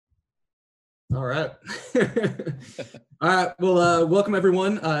All right. All right. Well, welcome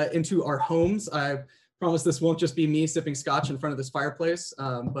everyone into our homes. I promise this won't just be me sipping scotch in front of this fireplace,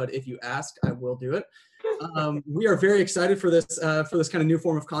 but if you ask, I will do it. We are very excited for this kind of new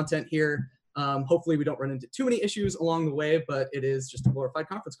form of content here. Hopefully we don't run into too many issues along the way, but it is just a glorified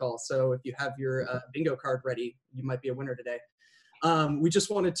conference call. So if you have your bingo card ready, you might be a winner today. We just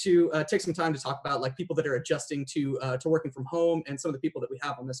wanted to take some time to talk about like people that are adjusting to working from home, and some of the people that we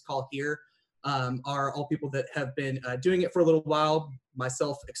have on this call here are all people that have been doing it for a little while,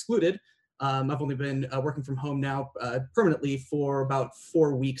 myself excluded. I've only been working from home now permanently for about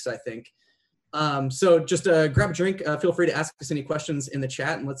 4 weeks, I think. So just grab a drink, feel free to ask us any questions in the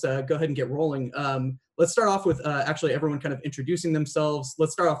chat, and let's go ahead and get rolling. Let's start off with actually everyone kind of introducing themselves.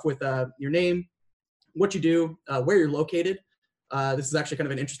 Let's start off with your name, what you do, where you're located. This is actually kind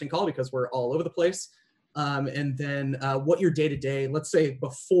of an interesting call because we're all over the place. And then what your day-to-day, let's say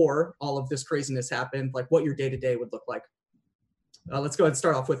before all of this craziness happened, like what your day-to-day would look like. Let's go ahead and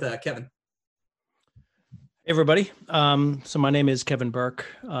start off with Kevin. Hey everybody. So my name is Kevin Burke.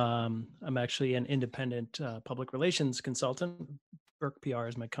 I'm actually an independent public relations consultant. Burke PR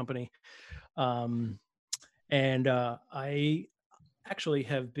is my company. And I actually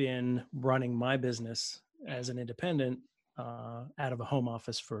have been running my business as an independent out of a home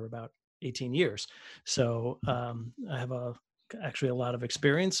office for about 18 years. So I have actually a lot of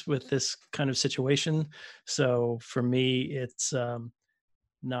experience with this kind of situation. So for me, it's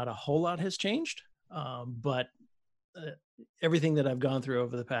not a whole lot has changed, but everything that I've gone through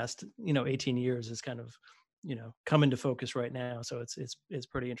over the past, 18 years is kind of, come into focus right now. So it's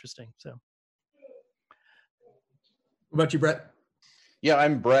pretty interesting. So. What about you, Brett? Yeah,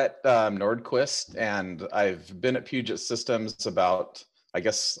 I'm Brett Nordquist, and I've been at Puget Systems about, I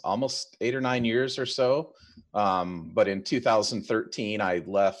guess, almost 8 or 9 years or so. But in 2013, I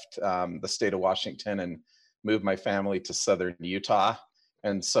left the state of Washington and moved my family to southern Utah.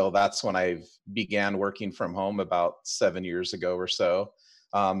 And so that's when I began working from home about 7 years ago or so.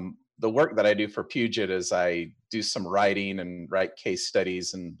 The work that I do for Puget is I do some writing and write case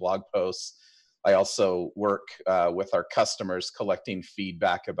studies and blog posts. I also work with our customers, collecting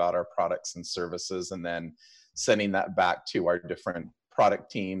feedback about our products and services, and then sending that back to our different product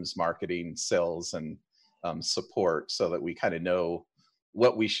teams, marketing, sales, and support, so that we kind of know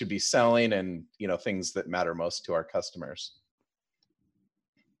what we should be selling and things that matter most to our customers.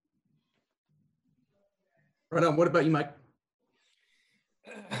 Right on. What about you, Mike?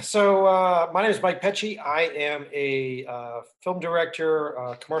 So my name is Mike Pecci. I am a film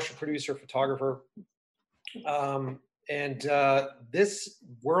director, commercial producer, photographer. And this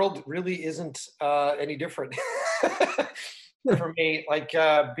world really isn't any different for me. Like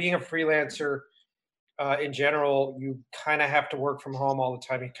being a freelancer in general, you kind of have to work from home all the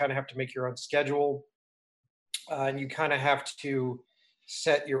time. You kind of have to make your own schedule. And you kind of have to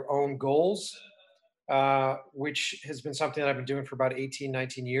set your own goals. Which has been something that I've been doing for about 18,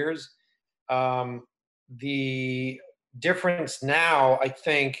 19 years. The difference now, I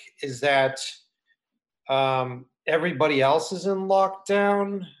think, is that everybody else is in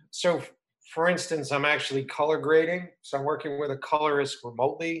lockdown. So, for instance, I'm actually color grading. So I'm working with a colorist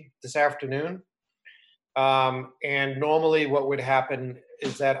remotely this afternoon. And normally what would happen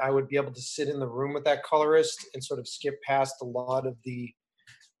is that I would be able to sit in the room with that colorist and sort of skip past a lot of the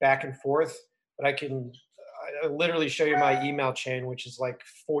back and forth. But I literally show you my email chain, which is like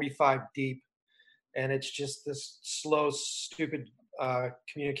 45 deep. And it's just this slow, stupid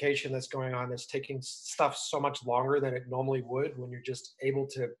communication that's going on that's taking stuff so much longer than it normally would when you're just able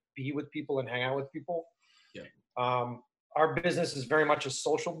to be with people and hang out with people. Yeah. Our business is very much a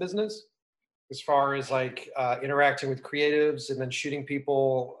social business as far as like interacting with creatives and then shooting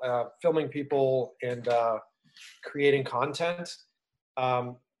people, filming people, and creating content.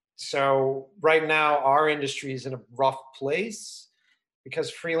 So right now, our industry is in a rough place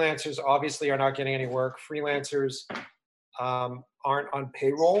because freelancers obviously are not getting any work. Freelancers aren't on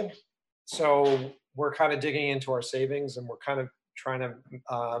payroll. So we're kind of digging into our savings, and we're kind of trying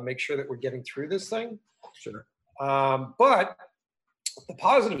to make sure that we're getting through this thing. Sure. But the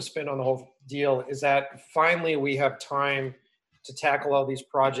positive spin on the whole deal is that finally we have time to tackle all these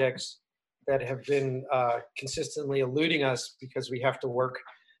projects that have been consistently eluding us because we have to work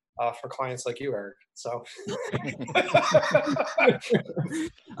for clients like you, Eric. So I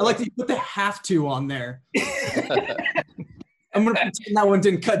like that you put the have to on there. I'm gonna pretend that one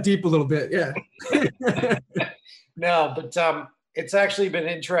didn't cut deep a little bit. Yeah. No, but it's actually been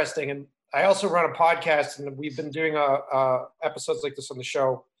interesting, and I also run a podcast, and we've been doing episodes like this on the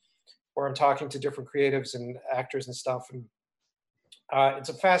show, where I'm talking to different creatives and actors and stuff. And It's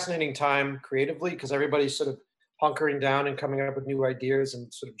a fascinating time creatively because everybody's sort of hunkering down and coming up with new ideas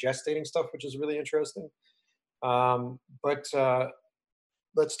and sort of gestating stuff, which is really interesting. But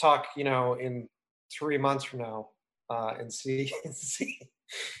let's talk, in 3 months from now, and see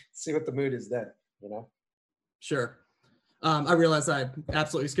see what the mood is then. Sure. I realize I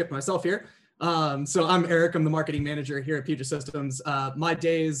absolutely skipped myself here. So I'm Eric. I'm the marketing manager here at Puget Systems. My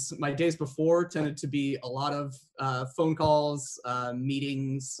days before tended to be a lot of phone calls,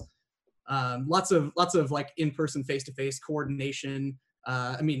 meetings, lots of like in-person, face-to-face coordination.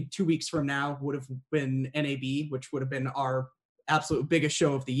 2 weeks from now would have been NAB, which would have been our absolute biggest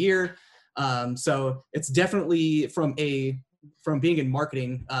show of the year. So it's definitely from being in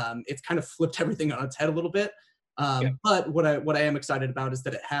marketing, it's kind of flipped everything on its head a little bit. But what I am excited about is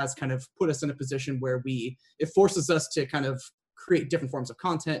that it has kind of put us in a position where it forces us to kind of create different forms of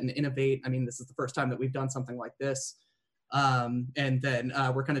content and innovate. I mean, this is the first time that we've done something like this. And then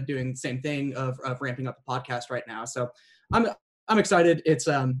we're kind of doing the same thing of ramping up the podcast right now. So I'm excited.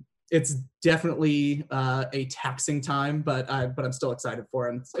 It's definitely a taxing time, but I'm still excited for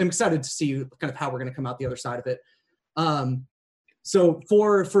it. I'm excited to see kind of how we're going to come out the other side of it. So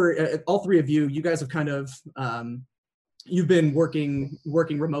for all three of you, you guys have kind of you've been working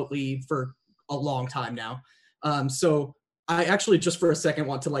remotely for a long time now. So I actually just for a second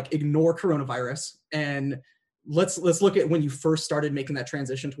want to like ignore coronavirus and let's look at when you first started making that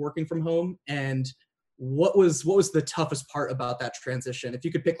transition to working from home, and what was the toughest part about that transition? If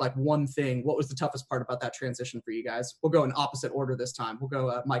you could pick like one thing, what was the toughest part about that transition for you guys? We'll go in opposite order this time. We'll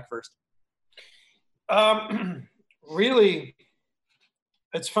go Mike first. Really,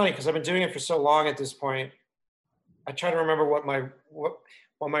 it's funny because I've been doing it for so long at this point. I try to remember what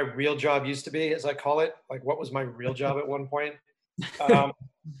my real job used to be, as I call it. Like, what was my real job at one point? I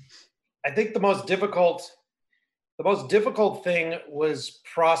think the most difficult thing was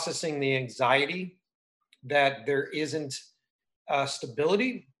processing the anxiety that there isn't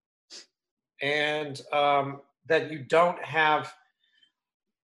stability, and that you don't have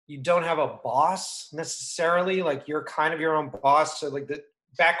a boss necessarily. Like, you're kind of your own boss. So like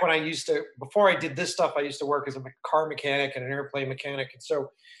back when before I did this stuff, I used to work as a car mechanic and an airplane mechanic. And so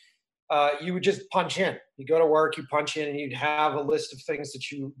you would just punch in. You go to work, you punch in, and you'd have a list of things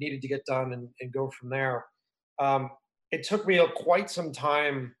that you needed to get done and go from there. It took me quite some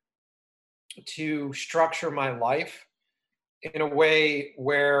time to structure my life in a way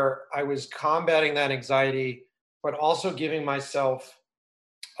where I was combating that anxiety, but also giving myself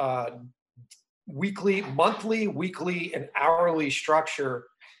monthly, weekly, and hourly structure,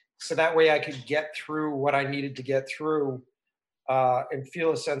 so that way I could get through what I needed to get through and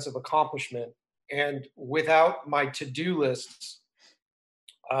feel a sense of accomplishment. And without my to-do lists,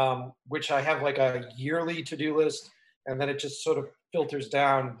 which I have like a yearly to-do list, and then it just sort of filters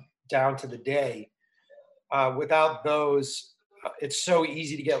down to the day. Without those, it's so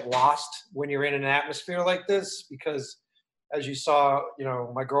easy to get lost when you're in an atmosphere like this, because as you saw,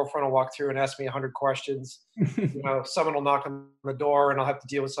 my girlfriend will walk through and ask me 100 questions. Someone will knock on the door and I'll have to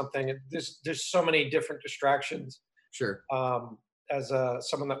deal with something. There's so many different distractions. Sure. As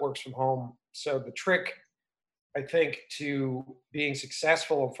someone that works from home. So the trick, I think, to being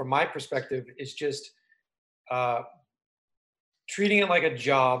successful from my perspective is just treating it like a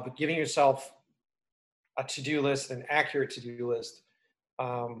job, giving yourself a to-do list, an accurate to-do list,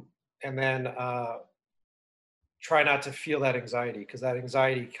 and then try not to feel that anxiety, because that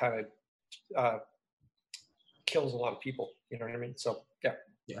anxiety kind of kills a lot of people. You know what I mean? So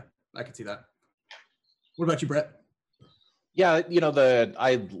Yeah, I can see that. What about you, Brett? Yeah,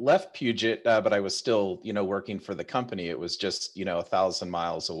 I left Puget, but I was still, working for the company. It was just, 1,000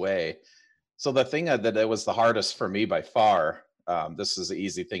 miles away. So the thing that it was the hardest for me by far, this is an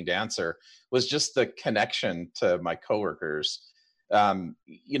easy thing to answer, was just the connection to my coworkers.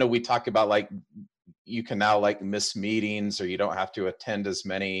 We talk about like, you can now like miss meetings, or you don't have to attend as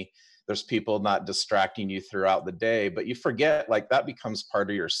many. There's people not distracting you throughout the day, but you forget like that becomes part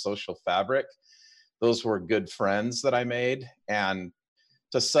of your social fabric. Those were good friends that I made. And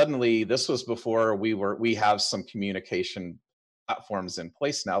to suddenly, this was before we have some communication platforms in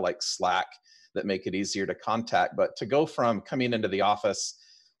place now, like Slack, that make it easier to contact. But to go from coming into the office,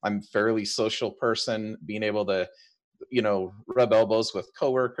 I'm a fairly social person, being able to, rub elbows with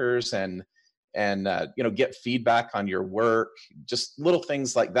coworkers and get feedback on your work, just little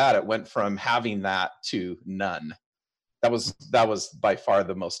things like that. It went from having that to none. That was by far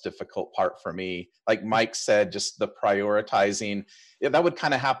the most difficult part for me. Like Mike said, just the prioritizing, that would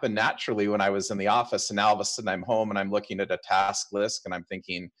kind of happen naturally when I was in the office. And now all of a sudden I'm home and I'm looking at a task list and I'm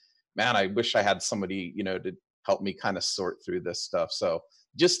thinking, man, I wish I had somebody, to helped me kind of sort through this stuff. So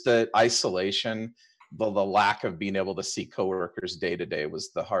just the isolation, the lack of being able to see coworkers day to day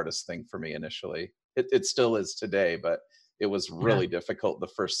was the hardest thing for me initially. It still is today, but it was really difficult the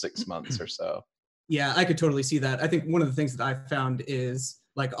first 6 months or so. Yeah, I could totally see that. I think one of the things that I've found is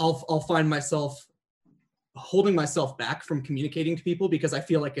like I'll find myself holding myself back from communicating to people because I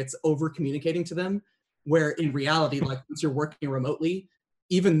feel like it's over communicating to them, where in reality, like once you're working remotely,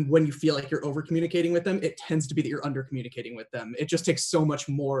 even when you feel like you're over communicating with them, it tends to be that you're under communicating with them. It just takes so much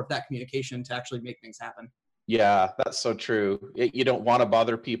more of that communication to actually make things happen. Yeah, that's so true. You don't want to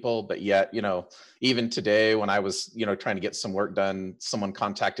bother people, but yet, you know, even today when I was, you know, trying to get some work done, someone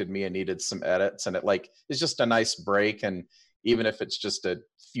contacted me and needed some edits, and it's just a nice break. And even if it's just a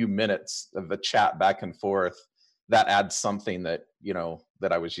few minutes of a chat back and forth, that adds something that, you know,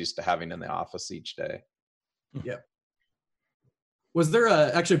 that I was used to having in the office each day. Yep. Was there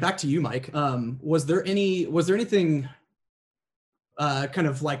actually back to you, Mike? Was there anything kind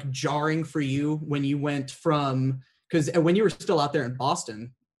of like jarring for you when you went from, because when you were still out there in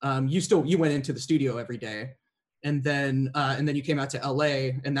Boston, you went into the studio every day, and then you came out to LA,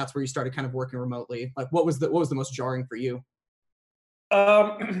 and that's where you started kind of working remotely. Like, what was the most jarring for you?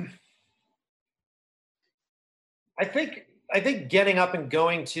 I think getting up and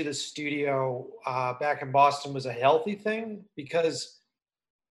going to the studio back in Boston was a healthy thing, because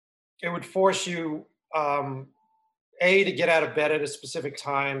it would force you, A, to get out of bed at a specific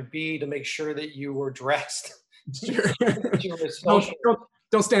time, B, to make sure that you were dressed. Sure. You were social.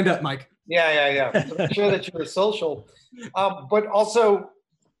 Don't stand up, Mike. Yeah. To make sure that you were social. But also,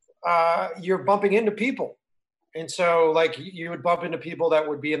 you're bumping into people. And so, like, you would bump into people that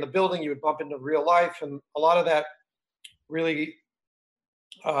would be in the building, you would bump into real life, and a lot of that really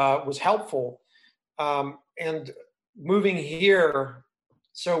was helpful. And moving here,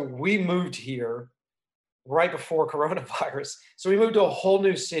 so we moved here right before coronavirus. So we moved to a whole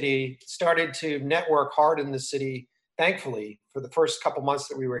new city, started to network hard in the city, thankfully, for the first couple months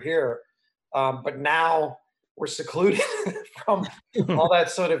that we were here. But now we're secluded from all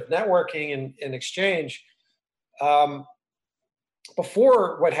that sort of networking and exchange.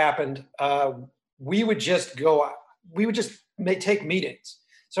 Before what happened, we would just take meetings.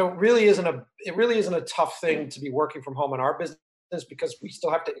 So it really isn't a tough thing to be working from home in our business, because we still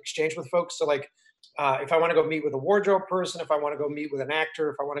have to exchange with folks. So like, if I want to go meet with a wardrobe person, if I want to go meet with an actor,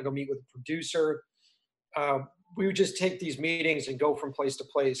 if I want to go meet with a producer, we would just take these meetings and go from place to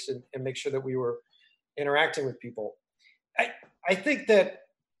place and make sure that we were interacting with people. I think that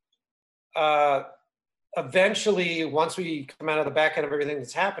eventually, once we come out of the back end of everything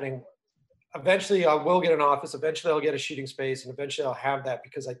that's happening, eventually I will get an office, eventually I'll get a shooting space, and eventually I'll have that,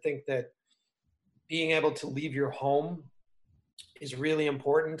 because I think that being able to leave your home is really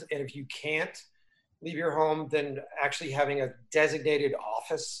important. And if you can't leave your home, then actually having a designated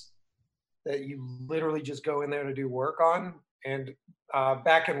office that you literally just go in there to do work on. And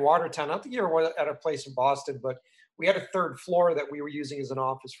back in Watertown, I don't think you were at a place in Boston, but we had a third floor that we were using as an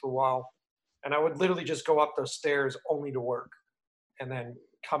office for a while. And I would literally just go up those stairs only to work, and then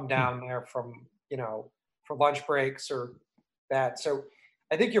come down there from, for lunch breaks or that. So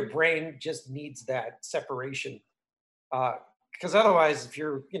I think your brain just needs that separation. Because otherwise, if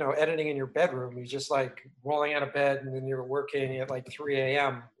you're, editing in your bedroom, you're just like rolling out of bed, and then you're working at like 3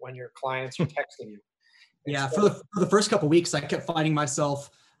 a.m. when your clients are texting you. Yeah, for the first couple of weeks, I kept finding myself,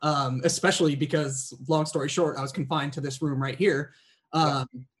 especially because, long story short, I was confined to this room right here.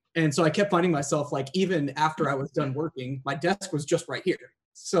 And so I kept finding myself, like, even after I was done working, my desk was just right here.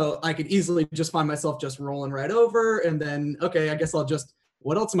 So I could easily just find myself just rolling right over, and then, okay, I guess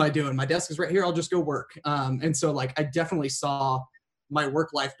what else am I doing? My desk is right here. I'll just go work. And so, like, I definitely saw my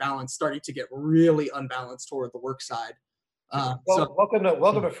work-life balance starting to get really unbalanced toward the work side. Welcome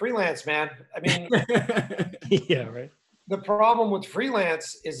to freelance, man. I mean, yeah, right. The problem with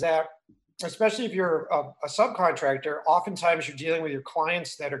freelance is that, especially if you're a subcontractor, oftentimes you're dealing with your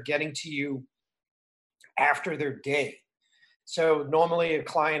clients that are getting to you after their day. So normally a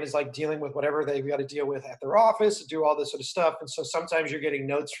client is like dealing with whatever they've got to deal with at their office, do all this sort of stuff. And so sometimes you're getting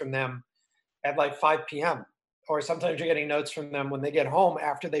notes from them at like 5 p.m. Or sometimes you're getting notes from them when they get home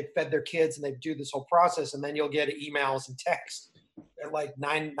after they've fed their kids and they do this whole process. And then you'll get emails and texts at like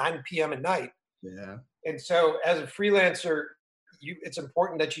 9 p.m. at night. Yeah. And so as a freelancer, it's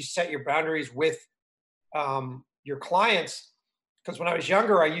important that you set your boundaries with your clients. Because when I was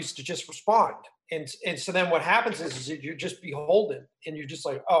younger, I used to just respond. And so then what happens is you're just beholden, and you're just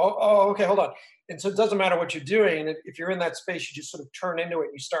like, oh, okay, hold on. And so it doesn't matter what you're doing. And if you're in that space, you just sort of turn into it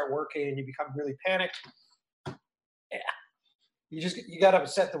and you start working and you become really panicked. Yeah. You got to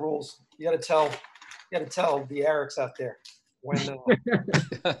set the rules. You got to tell got to tell the Erics out there when they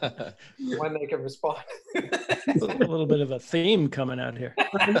can respond. A little bit of a theme coming out here.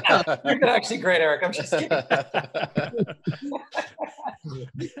 You're actually great, Eric. I'm just kidding.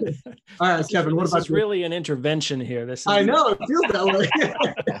 All right, Kevin, what This about is you? really an intervention here. This is, I know, it feels that way.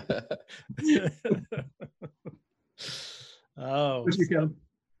 Oh, What you, Kevin?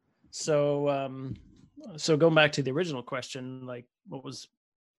 so going back to the original question, like what was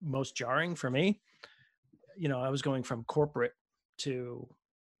most jarring for me? You know, I was going from corporate to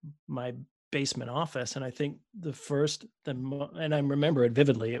my basement office, and I think and I remember it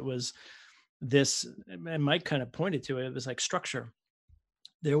vividly. It was this, and Mike kind of pointed to it. It was like structure.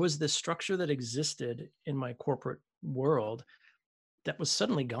 There was this structure that existed in my corporate world that was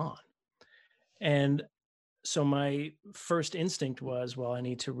suddenly gone, and so my first instinct was, well, I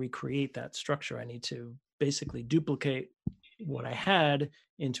need to recreate that structure. I need to basically duplicate what I had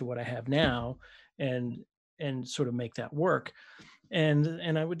into what I have now, and sort of make that work.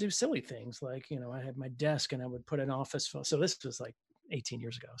 And I would do silly things like, you know, I had my desk and I would put an office phone. So this was like 18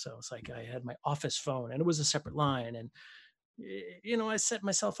 years ago. So it's like I had my office phone and it was a separate line. And, you know, I set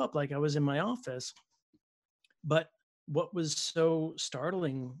myself up like I was in my office. But what was so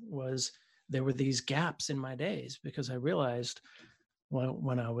startling was there were these gaps in my days, because I realized, well,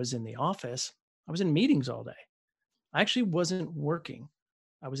 when I was in the office, I was in meetings all day. I actually wasn't working.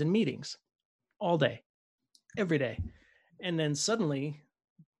 I was in meetings all day, every day. And then suddenly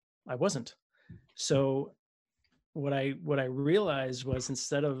I wasn't. So what I realized was,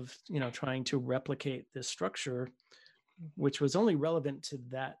 instead of, you know, trying to replicate this structure, which was only relevant to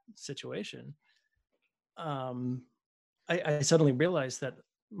that situation, I suddenly realized that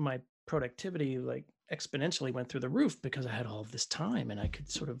my productivity like exponentially went through the roof, because I had all of this time and I could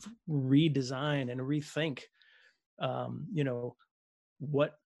sort of redesign and rethink, you know,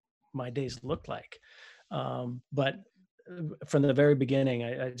 what my days looked like. But from the very beginning,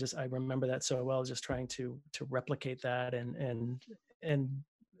 I remember that so well, just trying to replicate that, and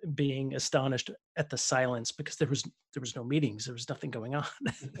being astonished at the silence, because there was no meetings, there was nothing going on.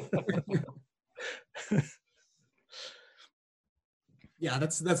 Yeah,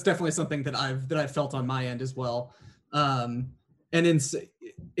 that's definitely something that I've felt on my end as well. And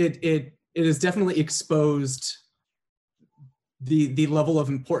it has definitely exposed the level of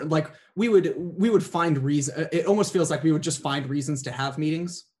important, like we would find reason. It almost feels like we would just find reasons to have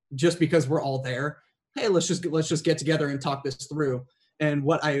meetings just because we're all there. Hey, let's just get together and talk this through. And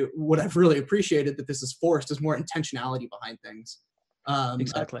what I've really appreciated that this has forced is more intentionality behind things.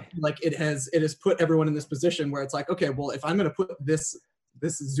 Exactly. Like it has put everyone in this position where it's like, okay, well, if I'm going to put this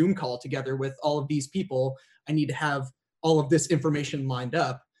Zoom call together with all of these people, I need to have all of this information lined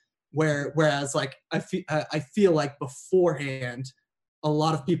up. Whereas like I feel like beforehand, a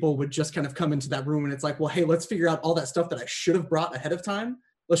lot of people would just kind of come into that room and it's like, well, hey, let's figure out all that stuff that I should have brought ahead of time.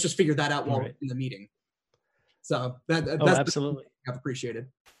 Let's just figure that out while we're in the meeting. So that's absolutely. I've appreciated.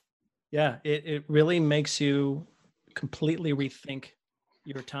 Yeah, it really makes you completely rethink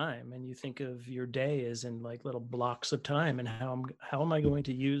your time, and you think of your day as in like little blocks of time, and how am I going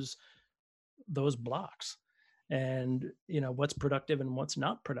to use those blocks, and you know, what's productive and what's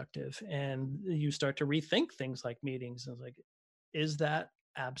not productive. And you start to rethink things like meetings, and it's like, is that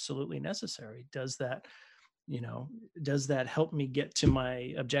absolutely necessary? Does that, you know, does that help me get to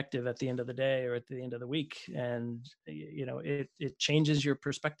my objective at the end of the day or at the end of the week? And you know, it changes your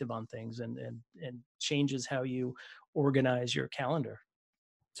perspective on things, and changes how you organize your calendar.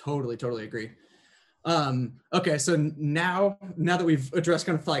 Totally agree. Okay, so now that we've addressed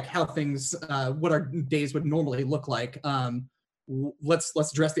kind of like how things, what our days would normally look like,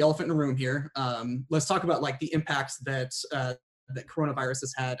 let's address the elephant in the room here. Let's talk about like the impacts that that coronavirus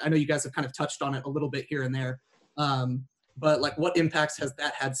has had. I know you guys have kind of touched on it a little bit here and there, but like what impacts has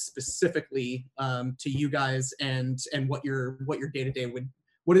that had specifically to you guys, and what your day-to-day would,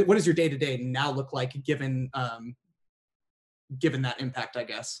 what does your day-to-day now look like given that impact, I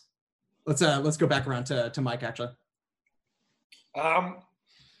guess? Let's go back around to Mike, actually.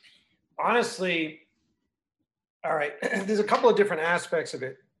 Honestly, all right, there's a couple of different aspects of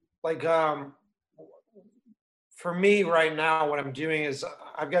it. Like, for me right now, what I'm doing is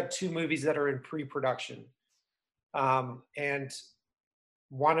I've got 2 movies that are in pre-production. And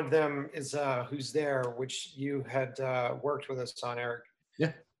one of them is Who's There, which you had worked with us on, Eric.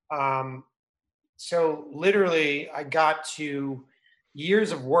 Yeah. So literally I got to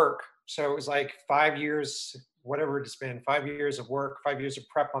years of work. So it was like 5 years, whatever it's been, 5 years of work, 5 years of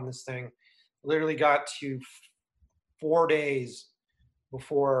prep on this thing. Literally got to 4 days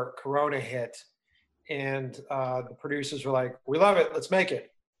before Corona hit. And the producers were like, we love it, let's make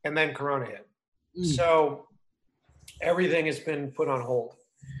it. And then Corona hit. So everything has been put on hold.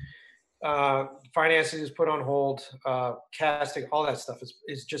 Financing is put on hold. Casting, all that stuff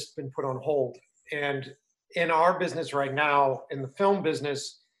is just been put on hold. And in our business right now, in the film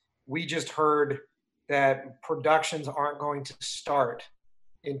business, we just heard that productions aren't going to start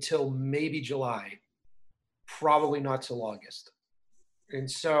until maybe July, probably not till August. And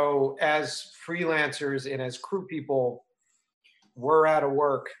so as freelancers and as crew people, we're out of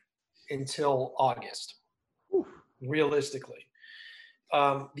work until August, realistically.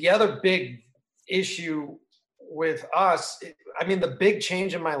 The other big issue with us, I mean, the big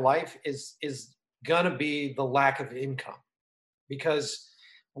change in my life is gonna be the lack of income, because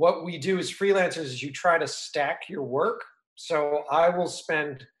what we do as freelancers is you try to stack your work. So I will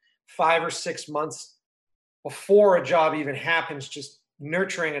spend 5 or 6 months before a job even happens, just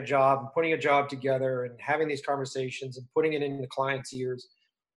nurturing a job and putting a job together and having these conversations and putting it in the client's ears.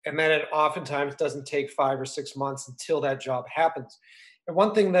 And then it oftentimes doesn't take 5 or 6 months until that job happens. And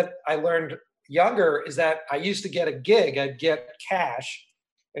one thing that I learned younger is that I used to get a gig, I'd get cash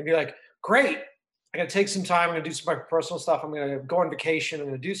and be like, great, I'm gonna take some time, I'm gonna do some of my personal stuff, I'm gonna go on vacation, I'm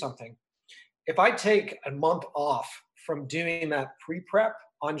gonna do something. If I take a month off from doing that pre-prep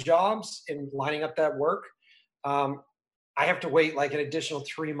on jobs and lining up that work, I have to wait like an additional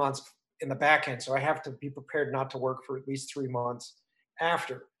 3 months in the back end. So I have to be prepared not to work for at least 3 months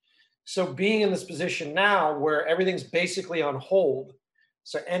after. So being in this position now where everything's basically on hold,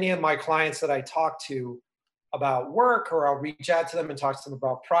 so any of my clients that I talk to about work, or I'll reach out to them and talk to them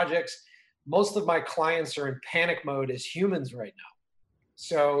about projects, most of my clients are in panic mode as humans right now.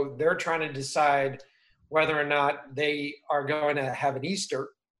 So they're trying to decide whether or not they are going to have an Easter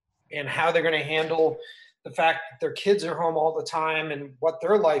and how they're going to handle the fact that their kids are home all the time and what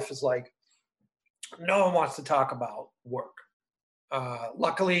their life is like. No one wants to talk about work.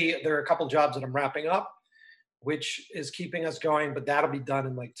 Luckily, there are a couple jobs that I'm wrapping up, which is keeping us going, but that'll be done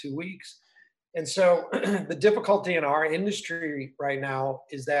in like 2 weeks. And so the difficulty in our industry right now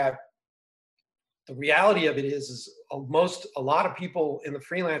is that the reality of it is a lot of people in the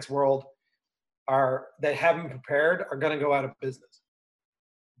freelance world that haven't prepared are going to go out of business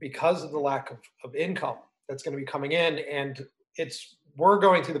because of the lack of income that's going to be coming in. And we're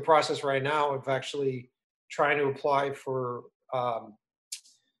going through the process right now of actually trying to apply for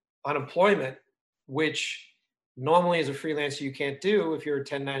unemployment, which normally as a freelancer you can't do if you're a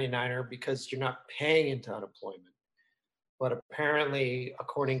 1099er because you're not paying into unemployment. But apparently,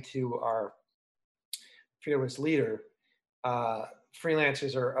 according to our fearless leader,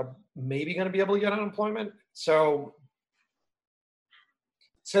 freelancers are maybe going to be able to get unemployment. So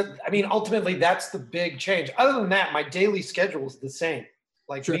I mean, ultimately, that's the big change. Other than that, my daily schedule is the same.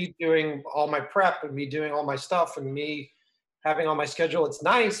 Like Sure. Me doing all my prep and me doing all my stuff and me having all my schedule. It's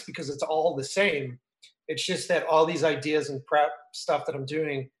nice because it's all the same. It's just that all these ideas and prep stuff that I'm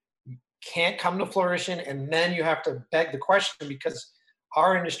doing can't come to fruition. And then you have to beg the question, because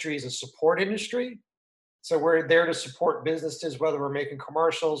our industry is a support industry. So we're there to support businesses, whether we're making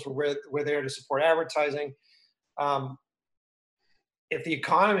commercials, we're there to support advertising. If the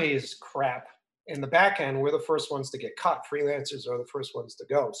economy is crap in the back end, we're the first ones to get cut. Freelancers are the first ones to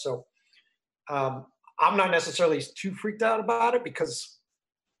go. So I'm not necessarily too freaked out about it, because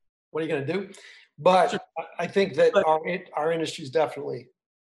what are you going to do? But sure. I think that our industry is definitely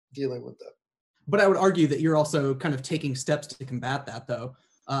dealing with that. But I would argue that you're also kind of taking steps to combat that, though.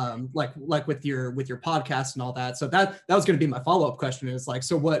 Like with your podcast and all that. So that was going to be my follow-up question, is like,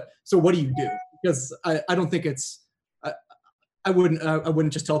 so what do you do? Because I don't think it's, I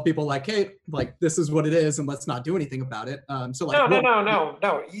wouldn't just tell people like, hey, like this is what it is and let's not do anything about it. So like,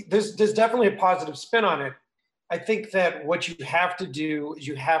 no. There's definitely a positive spin on it. I think that what you have to do is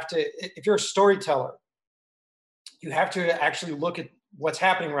if you're a storyteller, you have to actually look at what's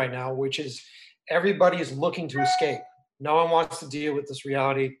happening right now, which is everybody is looking to escape. No one wants to deal with this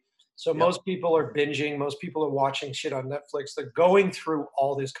reality. So most people are binging. Most people are watching shit on Netflix. They're going through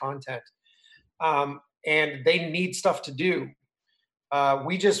all this content. And they need stuff to do.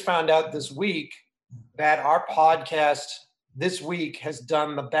 We just found out this week that our podcast this week has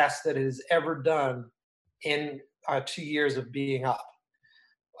done the best that it has ever done in 2 years of being up,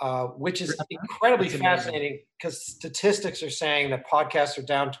 which is incredibly fascinating, because statistics are saying that podcasts are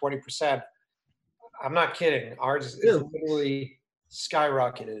down 20%. I'm not kidding. Ours is literally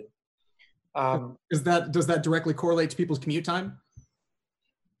skyrocketed. Does that directly correlate to people's commute time?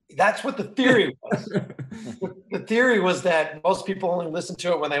 That's what the theory was. The theory was that most people only listened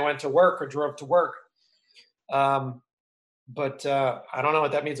to it when they went to work or drove to work. but I don't know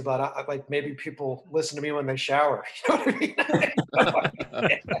what that means about like maybe people listen to me when they shower. You know what I mean?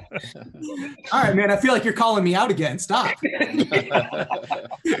 All right, man. I feel like you're calling me out again. Stop.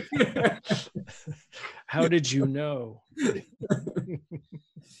 How did you know?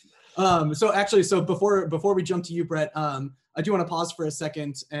 So before we jump to you, Brett, I do want to pause for a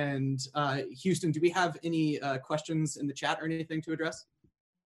second. And Houston, do we have any questions in the chat or anything to address?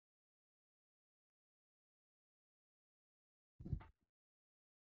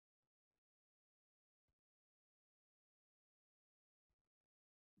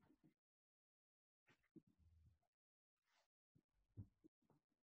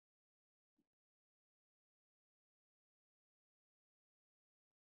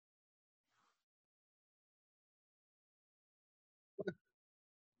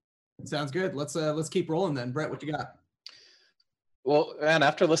 Sounds good. Let's keep rolling then. Brett, what you got? Well, and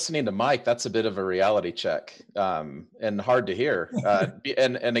after listening to Mike, that's a bit of a reality check, and hard to hear.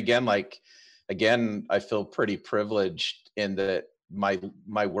 And again, I feel pretty privileged in that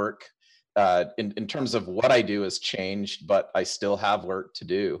my work, in terms of what I do, has changed, but I still have work to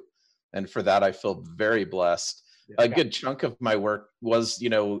do, and for that I feel very blessed. A good chunk of my work was,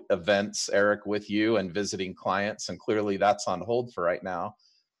 events, Eric, with you and visiting clients, and clearly that's on hold for right now.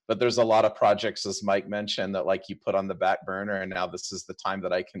 But there's a lot of projects, as Mike mentioned, that like you put on the back burner, and now this is the time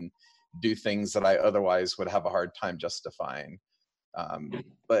that I can do things that I otherwise would have a hard time justifying.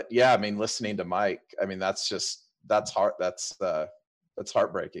 But yeah, I mean, listening to Mike, I mean, that's hard. That's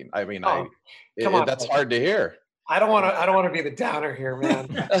heartbreaking. I mean, that's hard to hear. I don't want to be the downer here, man.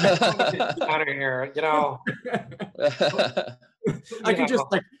 Downer here,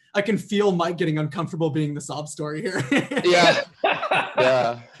 I can feel Mike getting uncomfortable being the sob story here. Yeah.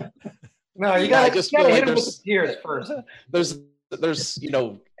 Yeah. No, you gotta hit him with the tears first. There's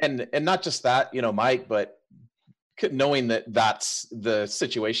and not just that, Mike, but knowing that that's the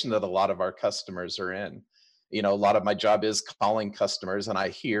situation that a lot of our customers are in. A lot of my job is calling customers, and I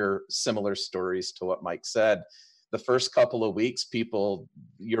hear similar stories to what Mike said. The first couple of weeks, people,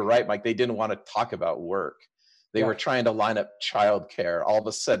 you're right, Mike, they didn't want to talk about work. They were trying to line up childcare. All of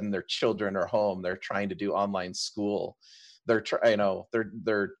a sudden, their children are home. They're trying to do online school. They're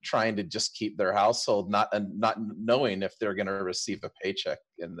trying to just keep their household, not knowing if they're going to receive a paycheck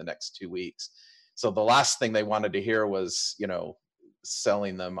in the next 2 weeks. So the last thing they wanted to hear was,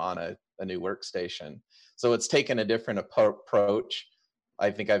 selling them on a new workstation. So it's taken a different approach.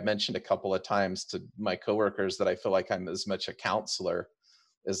 I think I've mentioned a couple of times to my coworkers that I feel like I'm as much a counselor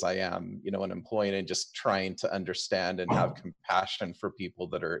as I am, an employee, and just trying to understand and have compassion for people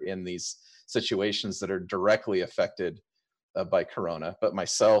that are in these situations that are directly affected by Corona. But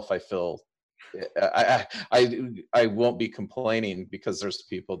myself, I feel I won't be complaining, because there's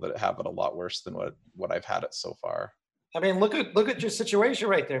people that have it a lot worse than what I've had it so far. I mean, look at your situation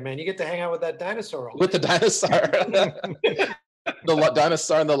right there, man. You get to hang out with that dinosaur. With the dinosaur. The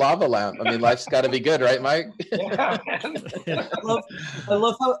dinosaur and the lava lamp. I mean, life's got to be good, right, Mike? Yeah, I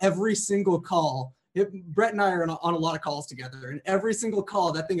love how every single call, Brett and I are on a lot of calls together, and every single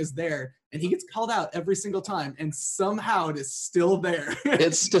call, that thing is there, and he gets called out every single time, and somehow it is still there.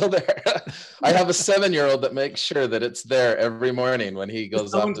 It's still there. I have a 7-year-old that makes sure that it's there every morning when he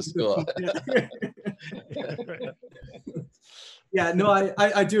goes off to school. Yeah, no,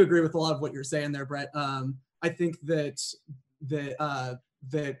 I do agree with a lot of what you're saying there, Brett. I think that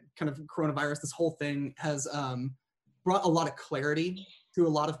kind of coronavirus, this whole thing has brought a lot of clarity to a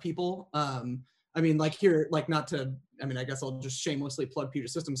lot of people. I mean, like here, like not to, I mean, I guess I'll just shamelessly plug Puget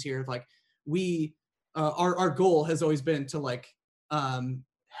Systems here. Like we, our goal has always been to like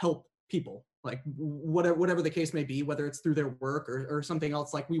help people, like whatever the case may be, whether it's through their work or something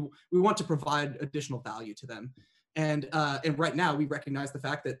else. Like we want to provide additional value to them. And right now we recognize the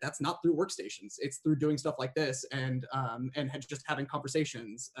fact that that's not through workstations. It's through doing stuff like this and just having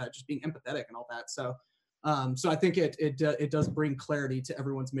conversations, just being empathetic and all that. So I think it does bring clarity to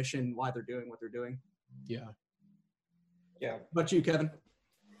everyone's mission, why they're doing what they're doing. Yeah. Yeah. What about you, Kevin?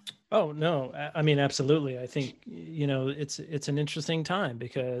 Oh, no, I mean, absolutely. I think, it's an interesting time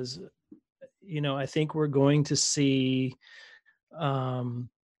because, I think we're going to see,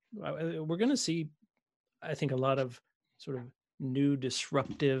 I think a lot of sort of new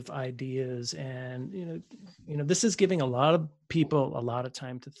disruptive ideas, and this is giving a lot of people a lot of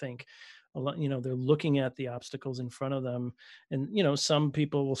time to think. A lot, they're looking at the obstacles in front of them, and some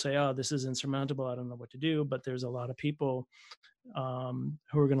people will say, "Oh, this is insurmountable. I don't know what to do." But there's a lot of people who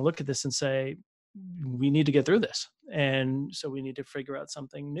are going to look at this and say, "We need to get through this," and so we need to figure out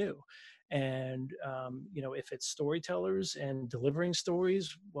something new. And if it's storytellers and delivering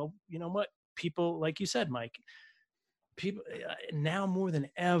stories, well, you know what? People, like you said, Mike, people now more than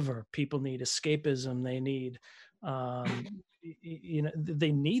ever, people need escapism. They need,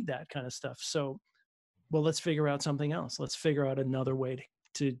 they need that kind of stuff. So, well, let's figure out something else. Let's figure out another way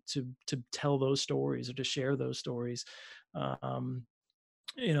to tell those stories or to share those stories.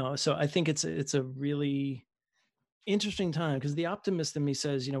 So I think it's a really interesting time, because the optimist in me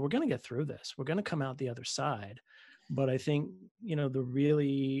says, we're going to get through this. We're going to come out the other side. But I think, the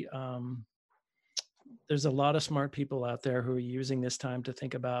really, there's a lot of smart people out there who are using this time to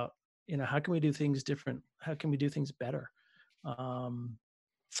think about, how can we do things different? How can we do things better?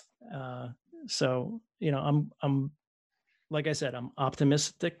 So, I'm, like I said, I'm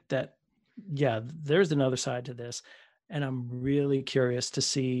optimistic that, there's another side to this. And I'm really curious to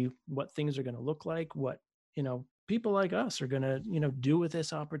see what things are going to look like, what, people like us are going to, do with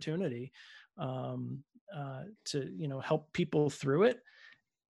this opportunity, to, help people through it,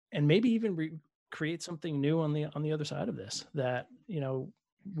 and maybe even create something new on the other side of this that,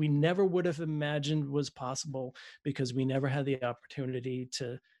 we never would have imagined was possible, because we never had the opportunity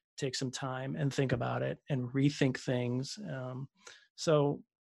to take some time and think about it and rethink things. So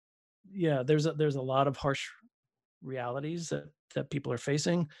yeah, there's a lot of harsh realities that people are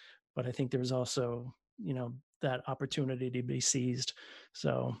facing, but I think there's also, that opportunity to be seized.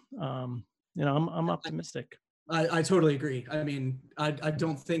 So, I'm optimistic. I totally agree. I mean, I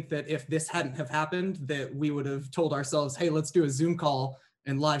don't think that if this hadn't have happened, that we would have told ourselves, hey, let's do a Zoom call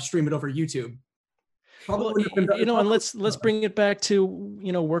and live stream it over YouTube. Well, and let's bring it back to,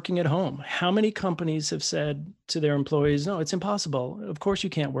 working at home. How many companies have said to their employees, no, it's impossible. Of course you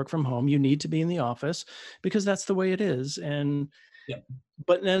can't work from home. You need to be in the office because that's the way it is. And,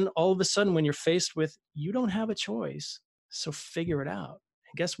 but then all of a sudden when you're faced with, you don't have a choice, so figure it out.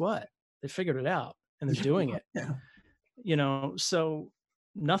 And guess what? They figured it out and they're doing it. So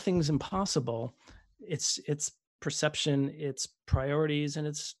nothing's impossible. It's perception, it's priorities, and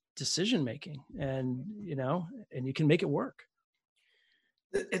it's decision making, and and you can make it work.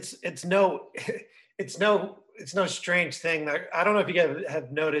 It's no strange thing. I don't know if you guys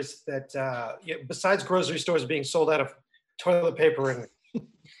have noticed that besides grocery stores being sold out of toilet paper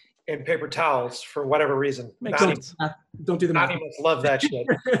and paper towels for whatever reason, don't do the math. Love that shit.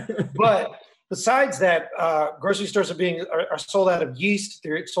 But besides that, grocery stores are sold out of yeast.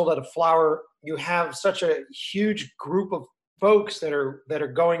 They're sold out of flour. You have such a huge group of folks that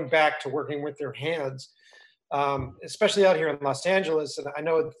are going back to working with their hands, especially out here in Los Angeles. And I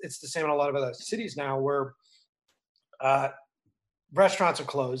know it's the same in a lot of other cities now, where restaurants are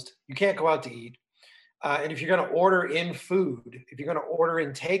closed. You can't go out to eat. And if you're going to order in food, if you're going to order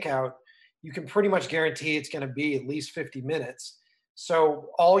in takeout, you can pretty much guarantee it's going to be at least 50 minutes. So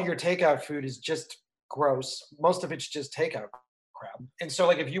all your takeout food is just gross. Most of it's just takeout crap. And so,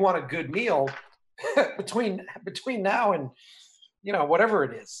 like, if you want a good meal between now and whatever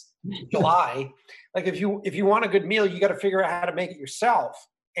it is, July, like if you want a good meal, you got to figure out how to make it yourself.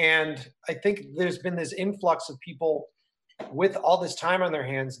 And I think there's been this influx of people with all this time on their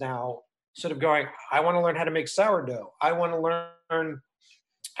hands now, sort of going, I want to learn how to make sourdough. I want to learn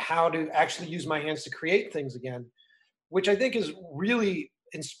how to actually use my hands to create things again, which I think is really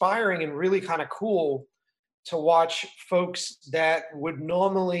inspiring and really kind of cool to watch folks that would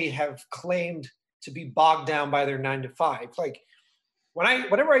normally have claimed to be bogged down by their 9-to-5. Like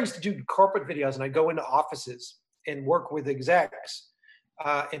whenever I used to do corporate videos and I go into offices and work with execs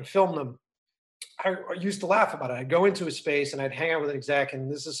and film them, I used to laugh about it. I'd go into a space and I'd hang out with an exec,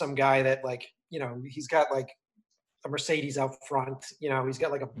 and this is some guy that, like, he's got like a Mercedes out front, he's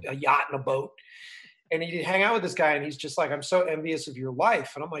got like a yacht and a boat. And he'd hang out with this guy and he's just like, I'm so envious of your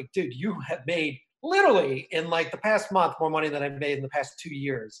life. And I'm like, dude, you have made literally in like the past month more money than I've made in the past 2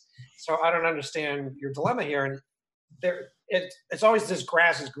 years. So I don't understand your dilemma here. And it's always this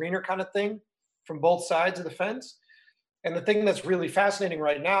grass is greener kind of thing from both sides of the fence. And the thing that's really fascinating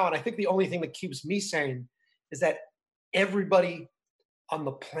right now, and I think the only thing that keeps me sane, is that everybody on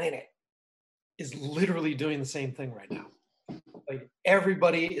the planet is literally doing the same thing right now. Like,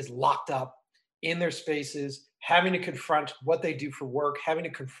 everybody is locked up in their spaces, having to confront what they do for work, having to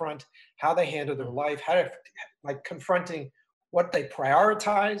confront how they handle their life, confronting what they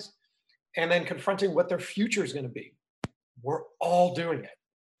prioritize, and then confronting what their future is going to be. We're all doing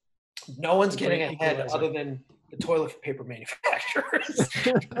it. No one's getting ahead other than the toilet paper manufacturers.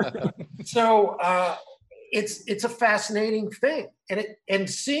 So it's a fascinating thing, and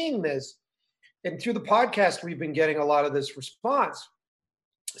seeing this, and through the podcast, we've been getting a lot of this response.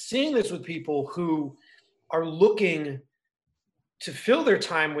 Seeing this with people who are looking to fill their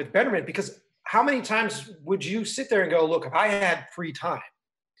time with betterment, because how many times would you sit there and go, look, if I had free time,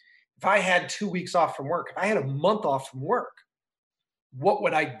 if I had 2 weeks off from work, if I had a month off from work, what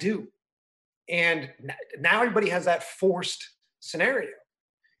would I do? And now everybody has that forced scenario.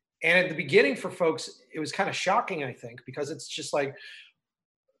 And at the beginning for folks, it was kind of shocking, I think, because it's just like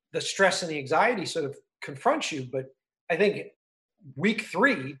the stress and the anxiety sort of confronts you. But I think week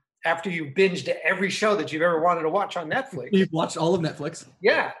 3, after you binged every show that you've ever wanted to watch on Netflix. You've watched all of Netflix.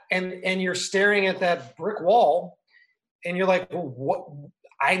 Yeah. And you're staring at that brick wall and you're like, well, what?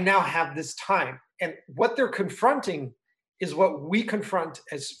 I now have this time. And what they're confronting is what we confront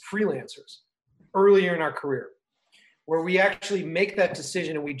as freelancers earlier in our career, where we actually make that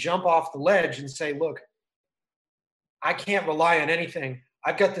decision and we jump off the ledge and say, look, I can't rely on anything.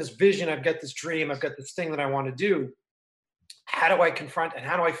 I've got this vision. I've got this dream. I've got this thing that I want to do. How do I confront and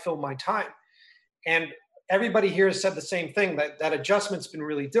how do I fill my time? And everybody here has said the same thing, that adjustment's been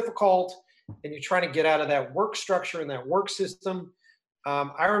really difficult and you're trying to get out of that work structure and that work system.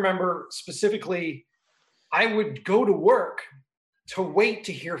 I remember specifically, I would go to work to wait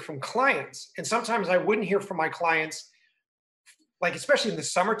to hear from clients. And sometimes I wouldn't hear from my clients, like especially in the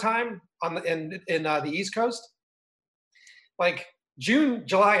summertime in the East Coast, like June,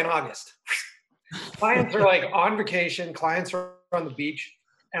 July, and August. Clients are like on vacation, clients are on the beach.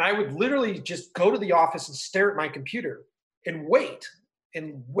 And I would literally just go to the office and stare at my computer and wait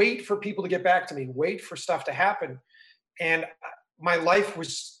for people to get back to me, wait for stuff to happen. And my life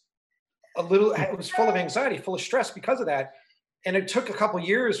was it was full of anxiety, full of stress because of that. And it took a couple of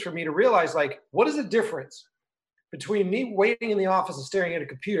years for me to realize, like, what is the difference between me waiting in the office and staring at a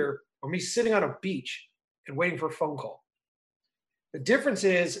computer or me sitting on a beach and waiting for a phone call? The difference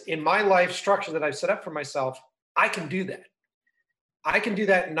is in my life structure that I've set up for myself, I can do that. I can do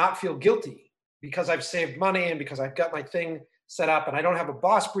that and not feel guilty because I've saved money and because I've got my thing set up and I don't have a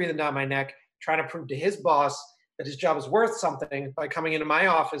boss breathing down my neck trying to prove to his boss that his job is worth something by coming into my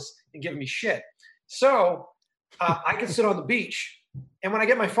office and giving me shit. So I can sit on the beach, and when I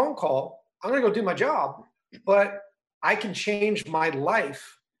get my phone call, I'm going to go do my job, but I can change my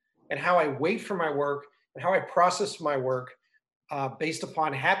life and how I wait for my work and how I process my work based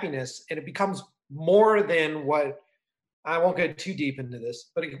upon happiness. And it becomes more than what, I won't get too deep into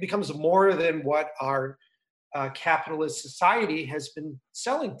this, but it becomes more than what our capitalist society has been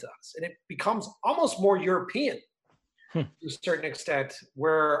selling to us. And it becomes almost more European to a certain extent,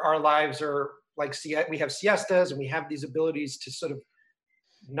 where our lives are like, we have siestas and we have these abilities to sort of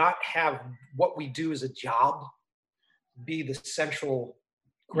not have what we do as a job be the central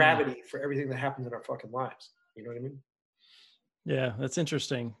gravity for everything that happens in our fucking lives. You know what I mean? Yeah, that's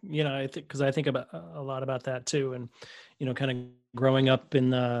interesting. You know, I think because I think about a lot about that too, and you know, kind of growing up in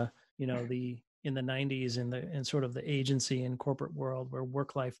the in the 90s in sort of the agency and corporate world where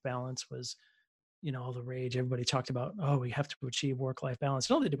work-life balance was, you know, all the rage. Everybody talked about, oh, we have to achieve work-life balance.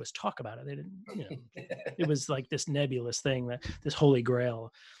 And all they did was talk about it. They didn't, you know, it was like this nebulous thing, that this holy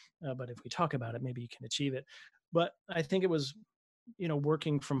grail. But if we talk about it, maybe you can achieve it. But I think it was, you know,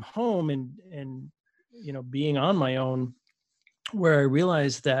 working from home and you know, being on my own, where I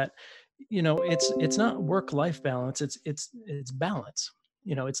realized that, you know, it's not work-life balance. It's balance.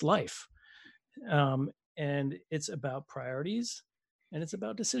 You know, it's life. And it's about priorities and it's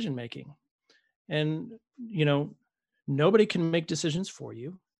about decision making. And, you know, nobody can make decisions for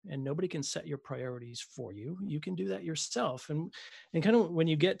you and nobody can set your priorities for you. You can do that yourself. And kind of when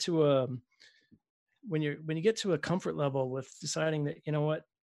you get to when you get to a comfort level with deciding that, you know what,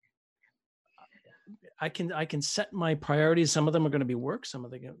 I can set my priorities. Some of them are going to be work. Some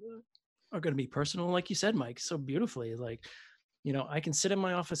of them are going to be personal. Like you said, Mike, so beautifully, like, you know, I can sit in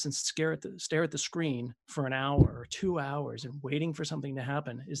my office and stare at the screen for an hour or 2 hours and waiting for something to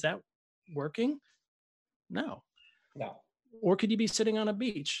happen. Is that working? No. Or could you be sitting on a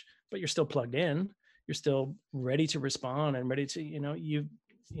beach, but you're still plugged in, you're still ready to respond and ready to, you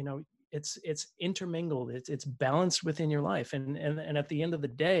know, it's intermingled. It's balanced within your life. And at the end of the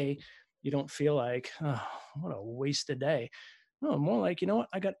day, you don't feel like, oh, what a wasted day. No, more like, you know what?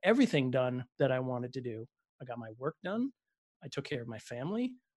 I got everything done that I wanted to do. I got my work done. I took care of my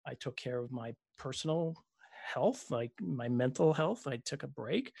family. I took care of my personal health, like my mental health. I took a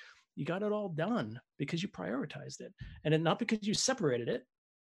break. You got it all done because you prioritized it. And not because you separated it,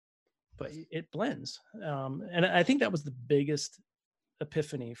 but it blends. And I think that was the biggest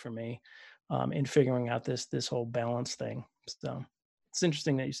epiphany for me in figuring out this whole balance thing. So it's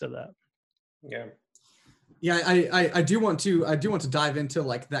interesting that you said that. Yeah, I do want to dive into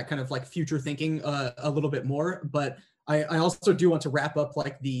like that kind of like future thinking a little bit more, but I also do want to wrap up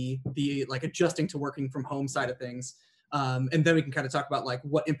like the like adjusting to working from home side of things, and then we can kind of talk about like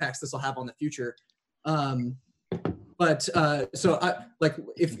what impacts this will have on the future. But But so like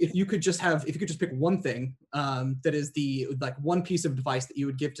if you could just pick one thing that is the like one piece of advice that you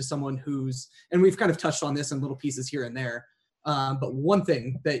would give to someone who's, and we've kind of touched on this in little pieces here and there, but one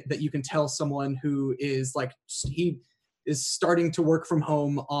thing that you can tell someone who is like, he is starting to work from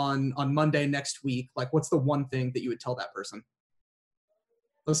home on Monday next week, like what's the one thing that you would tell that person?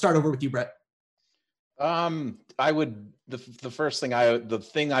 Let's start over with you, Brett. I would, the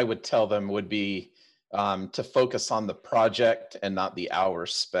thing I would tell them would be to focus on the project and not the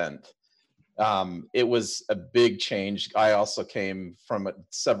hours spent. It was a big change. I also came from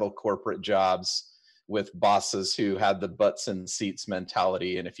several corporate jobs with bosses who had the butts in seats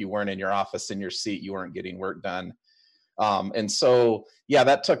mentality. And if you weren't in your office in your seat, you weren't getting work done. And so, yeah,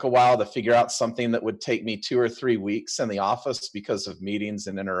 that took a while to figure out. Something that would take me 2 or 3 weeks in the office because of meetings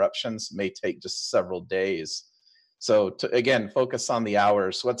and interruptions may take just several days. So to, again, focus on the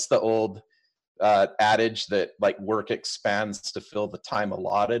hours. What's the old adage that like work expands to fill the time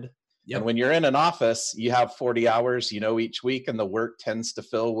allotted? Yep. And when you're in an office, you have 40 hours, each week, and the work tends to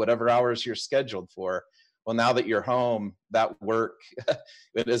fill whatever hours you're scheduled for. Well, now that you're home, that work,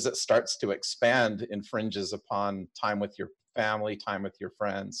 as it starts to expand, infringes upon time with your family, time with your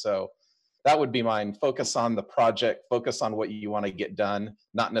friends. So that would be mine. Focus on the project, focus on what you want to get done,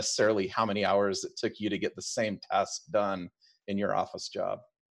 not necessarily how many hours it took you to get the same task done in your office job.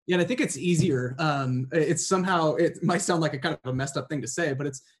 Yeah, and I think it's easier. It might sound like a kind of a messed up thing to say, but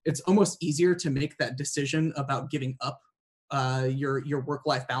it's almost easier to make that decision about giving up your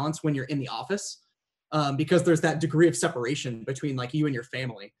work-life balance when you're in the office, because there's that degree of separation between like you and your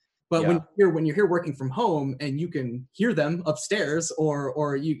family. But yeah, when you're here working from home and you can hear them upstairs,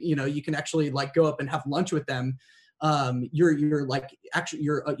 or you can actually like go up and have lunch with them, you're like actually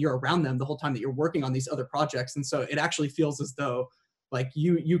you're around them the whole time that you're working on these other projects, and so it actually feels as though like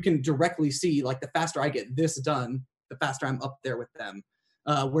you can directly see, like, the faster I get this done, the faster I'm up there with them.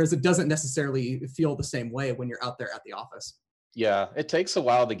 Whereas it doesn't necessarily feel the same way when you're out there at the office. Yeah, it takes a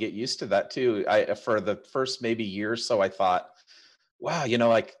while to get used to that too. For the first maybe year or so, I thought, wow,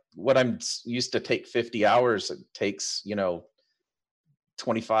 like what I'm used to take 50 hours, it takes,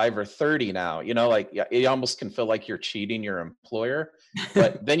 25 or 30 now. Like it almost can feel like you're cheating your employer.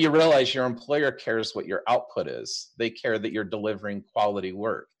 But then you realize your employer cares what your output is. They care that you're delivering quality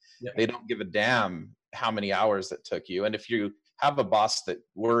work. Yeah. They don't give a damn how many hours it took you. And if you have a boss that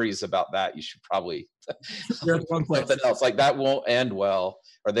worries about that, you should probably something else. Like that won't end well,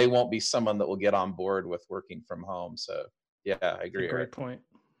 or they won't be someone that will get on board with working from home. So yeah, I agree. Great point.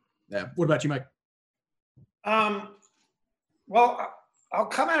 Yeah. What about you, Mike? Well, I'll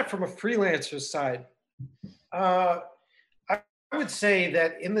come at it from a freelancer side. I would say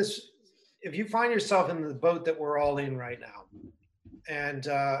that if you find yourself in the boat that we're all in right now, and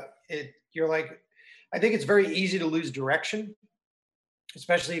you're like, I think it's very easy to lose direction,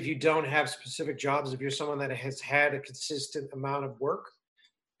 especially if you don't have specific jobs. If you're someone that has had a consistent amount of work,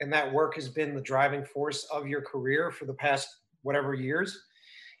 and that work has been the driving force of your career for the past whatever years,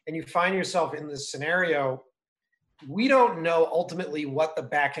 and you find yourself in this scenario, we don't know ultimately what the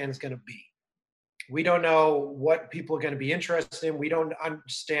back end is going to be. We don't know what people are going to be interested in. We don't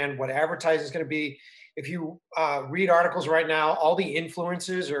understand what advertising is going to be. If you read articles right now, all the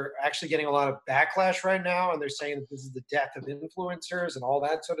influencers are actually getting a lot of backlash right now, and they're saying that this is the death of influencers and all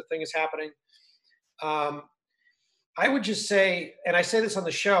that sort of thing is happening. I would just say, and I say this on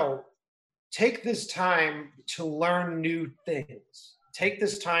the show, take this time to learn new things. Take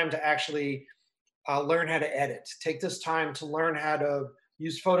this time to actually learn how to edit. Take this time to learn how to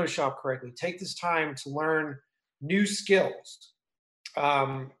use Photoshop correctly. Take this time to learn new skills.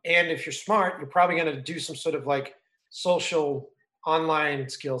 And if you're smart, you're probably going to do some sort of like social online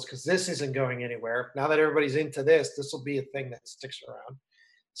skills, because this isn't going anywhere. Now that everybody's into this will be a thing that sticks around.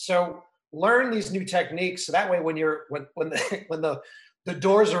 So learn these new techniques, so that way when the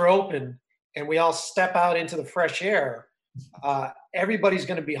doors are open and we all step out into the fresh air, everybody's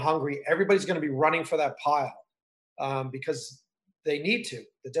going to be hungry. Everybody's going to be running for that pile, because they need to.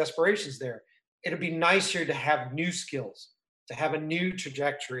 The desperation's there. It'd be nicer to have new skills, to have a new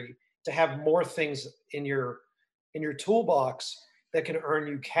trajectory, to have more things in your toolbox that can earn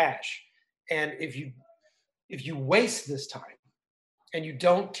you cash. And if you waste this time and you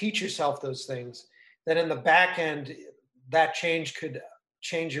don't teach yourself those things, then in the back end, that change could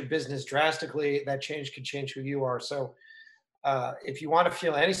change your business drastically. That change could change who you are. So if you want to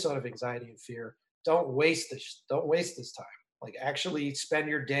feel any sort of anxiety and fear, don't waste this time. Like, actually spend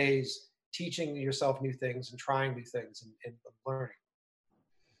your days teaching yourself new things and trying new things and learning.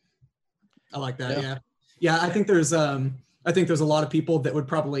 I like that. Yeah. I think there's a lot of people that would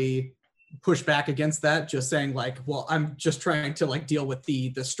probably push back against that, just saying like, well, I'm just trying to like deal with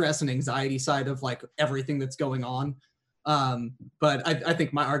the stress and anxiety side of like everything that's going on. But I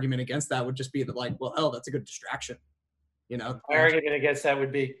think my argument against that would just be that like, well, hell, that's a good distraction. You know, My argument against that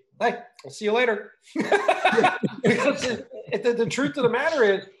would be, hey, I'll see you later. Because the truth of the matter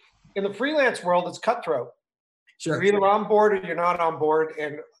is, in the freelance world, it's cutthroat. Sure. You're either on board or you're not on board.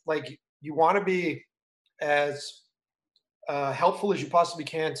 And like, you want to be as helpful as you possibly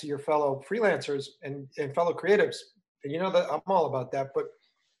can to your fellow freelancers and fellow creatives. And you know that I'm all about that. But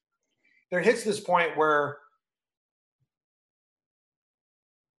there hits this point where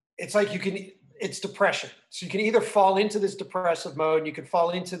it's like it's depression. So you can either fall into this depressive mode, and you can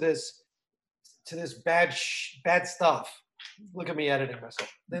fall into this bad stuff. Look at me editing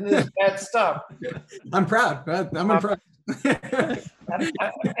myself. Then this bad stuff. I'm proud. I'm impressed.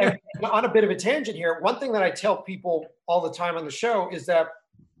 And on a bit of a tangent here, one thing that I tell people all the time on the show is that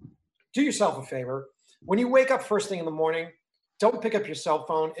do yourself a favor. When you wake up first thing in the morning, don't pick up your cell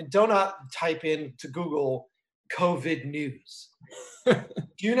phone and do not type in to Google COVID news.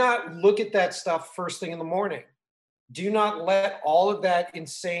 Do not look at that stuff first thing in the morning. Do not let all of that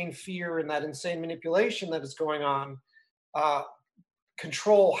insane fear and that insane manipulation that is going on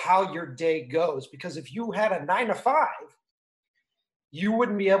control how your day goes. Because if you had a 9 to 5, you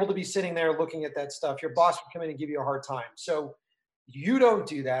wouldn't be able to be sitting there looking at that stuff. Your boss would come in and give you a hard time. So you don't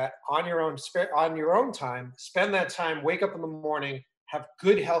do that on your own time. Spend that time, wake up in the morning, have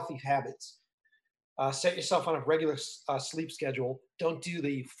good, healthy habits. Set yourself on a regular sleep schedule. Don't do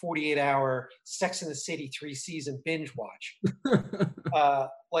the 48-hour Sex and the City 3-season binge watch.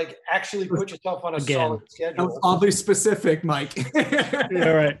 Like actually put yourself on a solid schedule. That was oddly specific, Mike. Yeah,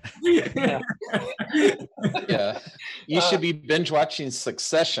 right. Yeah. You should be binge watching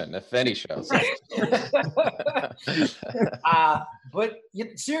Succession, if any shows. But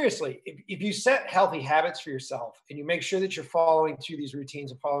seriously, if you set healthy habits for yourself and you make sure that you're following through these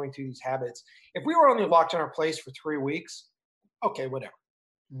routines and following through these habits, if we were only locked in our place for 3 weeks, okay, whatever.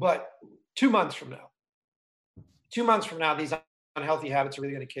 But 2 months from now, these unhealthy habits are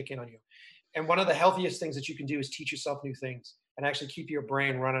really going to kick in on you. And one of the healthiest things that you can do is teach yourself new things and actually keep your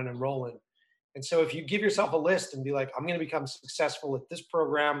brain running and rolling. And so if you give yourself a list and be like, I'm going to become successful at this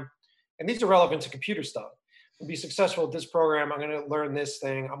program, and these are relevant to computer stuff. To be successful at this program, I'm going to learn this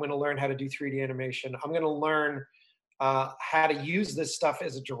thing. I'm going to learn how to do 3D animation. I'm going to learn how to use this stuff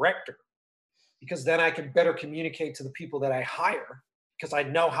as a director, because then I can better communicate to the people that I hire, because I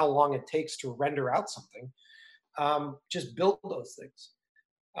know how long it takes to render out something. Just build those things.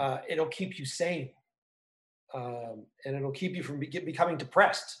 It'll keep you sane. And it'll keep you from becoming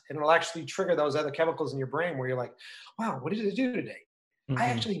depressed. And it'll actually trigger those other chemicals in your brain where you're like, wow, what did I do today? I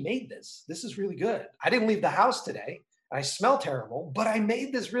actually made this. This is really good. I didn't leave the house today. I smell terrible, but I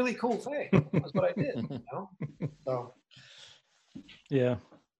made this really cool thing. That's what I did. You know? So. Yeah.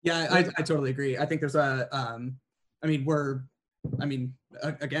 Yeah, I totally agree. I think there's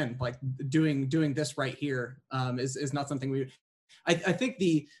again, like doing this right here is not something I think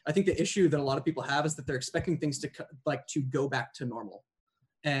the issue that a lot of people have is that they're expecting things to go back to normal.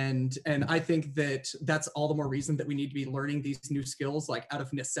 And I think that's all the more reason that we need to be learning these new skills like out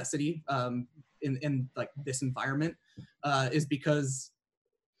of necessity in like this environment is because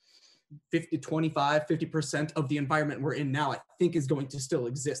 50% of the environment we're in now, I think, is going to still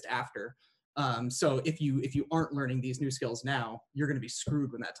exist after. So if you aren't learning these new skills now, you're going to be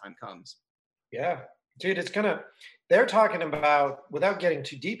screwed when that time comes. Yeah, dude, they're talking about, without getting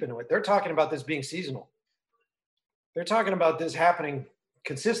too deep into it, they're talking about this being seasonal. They're talking about this happening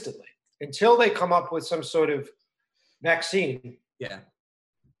consistently until they come up with some sort of vaccine. Yeah.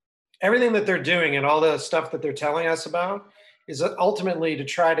 Everything that they're doing and all the stuff that they're telling us about is ultimately to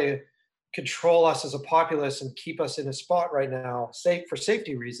try to control us as a populace and keep us in a spot right now, for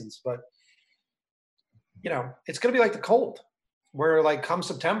safety reasons. But, it's going to be like the cold, where like come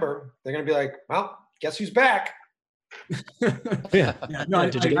September, they're going to be like, well, guess who's back? Yeah.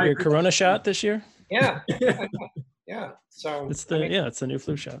 Did you get your corona shot this year? Yeah. Yeah. So it's the new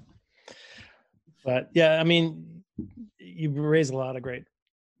flu shot. But yeah, I mean, you raise a lot of great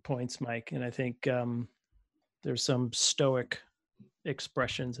points, Mike. And I think there's some stoic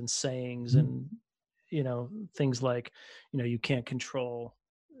expressions and sayings and, things like, you can't control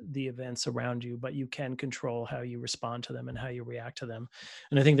the events around you, but you can control how you respond to them and how you react to them.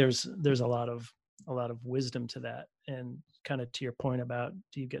 And I think there's a lot of wisdom to that. And kind of to your point about,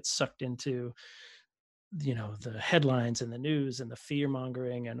 do you get sucked into the headlines and the news and the fear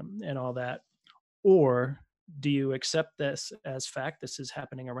mongering and all that, or do you accept this as fact? This is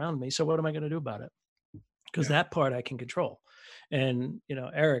happening around me. So what am I going to do about it? Because that part I can control. And,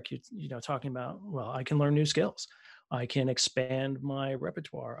 Eric, talking about, well, I can learn new skills. I can expand my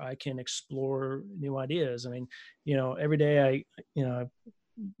repertoire. I can explore new ideas. I mean, every day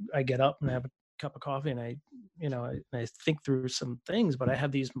I get up and I have a cup of coffee and I think through some things, but I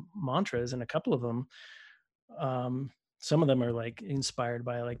have these mantras, and a couple of them, some of them are like inspired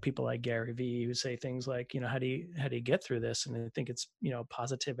by like people like Gary Vee, who say things like, how do you get through this? And I think it's,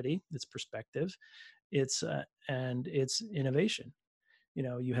 positivity, it's perspective, it's and it's innovation.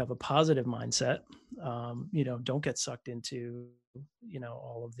 You have a positive mindset. Don't get sucked into,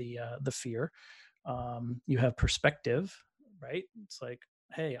 all of the fear. You have perspective, right? It's like,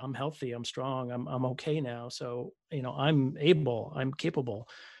 hey, I'm healthy, I'm strong, I'm okay now. So, I'm capable.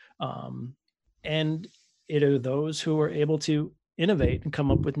 And it are those who are able to innovate and come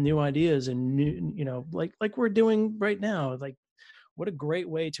up with new ideas and new, like we're doing right now. Like, what a great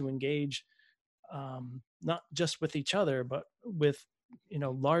way to engage, not just with each other, but with,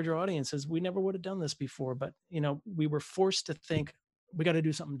 larger audiences. We never would have done this before, but, we were forced to think we got to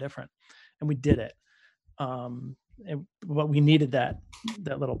do something different, and we did it. But we needed that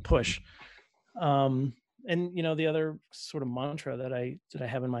little push. And, the other sort of mantra that I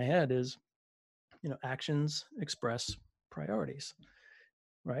have in my head is, actions express priorities,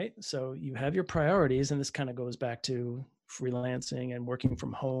 right? So you have your priorities, and this kind of goes back to freelancing and working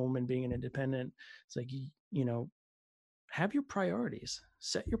from home and being an independent. It's like, have your priorities,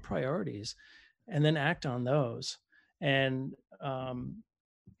 set your priorities, and then act on those. And,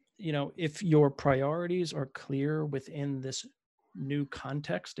 if your priorities are clear within this new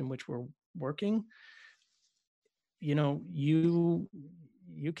context in which we're working, you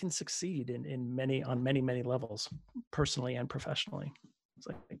can succeed on many levels, personally and professionally. It's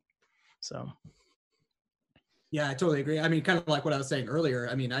like, so. Yeah, I totally agree. I mean, kind of like what I was saying earlier.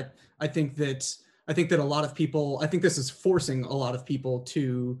 I mean, I think that a lot of people, I think this is forcing a lot of people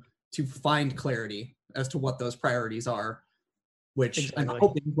to find clarity as to what those priorities are, which Exactly. I'm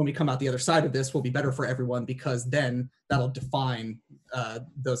hoping when we come out the other side of this will be better for everyone, because then that'll define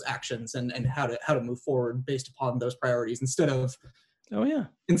those actions and how to move forward based upon those priorities, instead of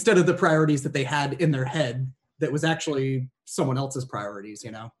the priorities that they had in their head that was actually someone else's priorities,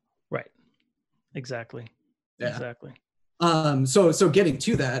 Right. Exactly. Yeah. Exactly. So getting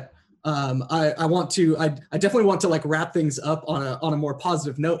to that, I definitely want to like wrap things up on a more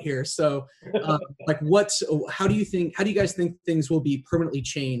positive note here. So how do you guys think things will be permanently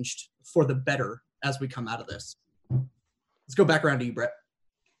changed for the better as we come out of this? Let's go back around to you, Brett.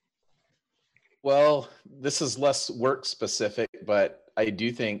 Well, this is less work specific, but I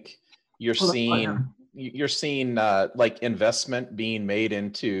do think you're seeing like investment being made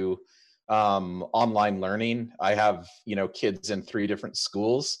into online learning. I have, kids in 3 different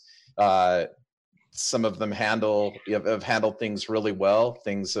schools. Some of them have handled things really well.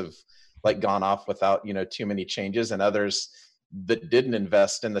 Things have like gone off without, too many changes, and others that didn't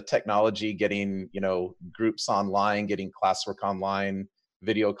invest in the technology, getting, groups online, getting classwork online,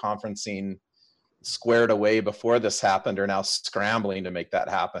 video conferencing squared away before this happened, are now scrambling to make that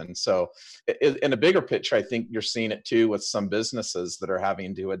happen. So in a bigger picture, I think you're seeing it too with some businesses that are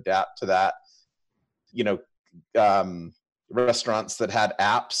having to adapt to that. Restaurants that had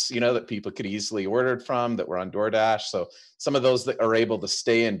apps, that people could easily order from, that were on DoorDash. So some of those that are able to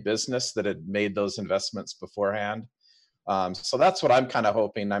stay in business that had made those investments beforehand. So that's what I'm kind of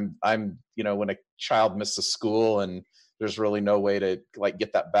hoping. I'm when a child misses school and there's really no way to like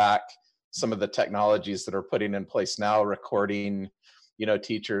get that back, some of the technologies that are putting in place now, recording,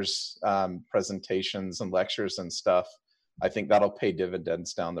 teachers' presentations and lectures and stuff, I think that'll pay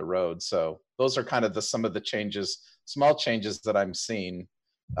dividends down the road. So those are kind of some of the changes, small changes that I'm seeing,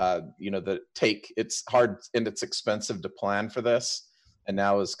 it's hard and it's expensive to plan for this. And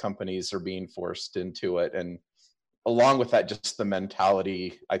now as companies are being forced into it, and along with that, just the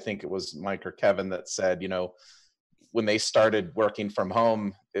mentality, I think it was Mike or Kevin that said, when they started working from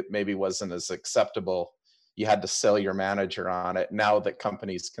home, it maybe wasn't as acceptable. You had to sell your manager on it. Now that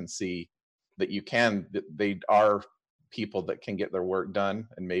companies can see that they are people that can get their work done,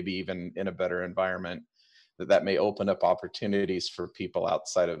 and maybe even in a better environment, that may open up opportunities for people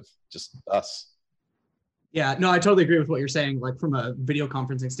outside of just us. Yeah, no, I totally agree with what you're saying. Like from a video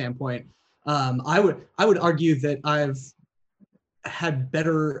conferencing standpoint, I would argue that I've had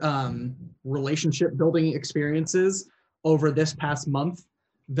better relationship building experiences over this past month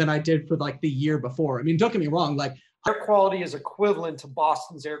than I did for like the year before. I mean, don't get me wrong, like air quality is equivalent to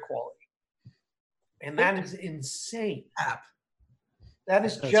Boston's air quality. And that is insane. That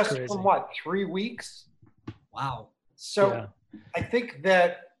is just crazy. From what, 3 weeks? Wow. So I think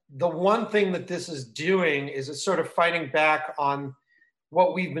that the one thing that this is doing is it's sort of fighting back on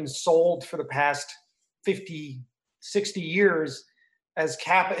what we've been sold for the past 50, 60 years as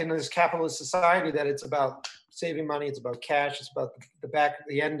in this capitalist society, that it's about saving money, it's about cash, it's about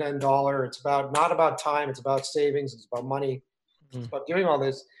the end dollar, it's about not about time, it's about savings, it's about money, it's about doing all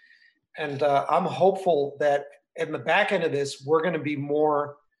this. And I'm hopeful that in the back end of this, we're going to be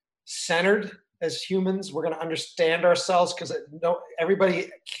more centered as humans. We're going to understand ourselves, because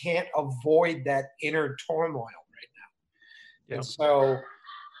everybody can't avoid that inner turmoil right now. Yeah. And so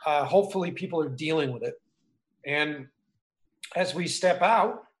hopefully people are dealing with it. And as we step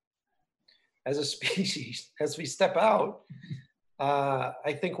out, as a species, as we step out,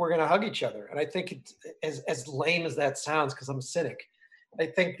 I think we're going to hug each other. And I think it's, as lame as that sounds, because I'm a cynic, I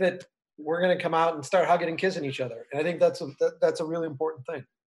think that we're going to come out and start hugging and kissing each other. And I think that's a really important thing,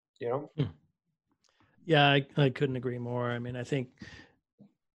 you know? Yeah, I couldn't agree more. I mean, I think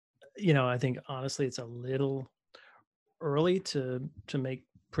honestly, it's a little early to make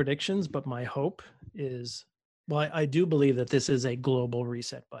predictions, but my hope is, well, I do believe that this is a global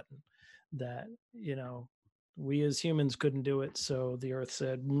reset button, that, we as humans couldn't do it. So the earth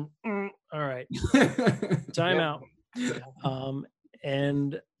said, all right, time out.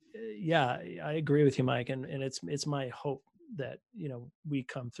 And yeah, I agree with you, Mike. And it's my hope that, we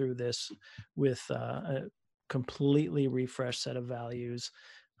come through this with a completely refreshed set of values,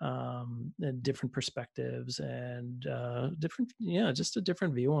 and different perspectives, and just a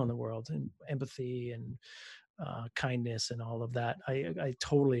different view on the world, and empathy and kindness and all of that. I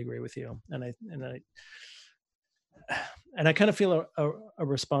totally agree with you. And I kind of feel a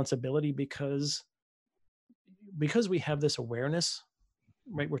responsibility, because we have this awareness,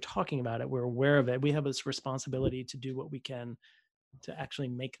 right? We're talking about it. We're aware of it. We have this responsibility to do what we can to actually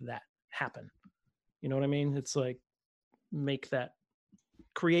make that happen. You know what I mean? It's like,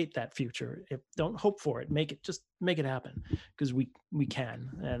 create that future. Don't hope for it. Just make it happen, because we can.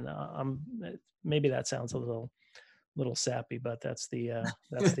 And maybe that sounds a little sappy, but that's the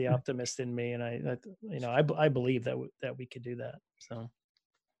optimist in me. And I believe that we could do that. So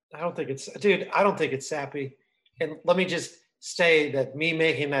I don't think it's sappy. And let me just say that me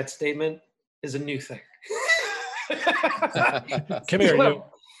making that statement is a new thing. Come here, you.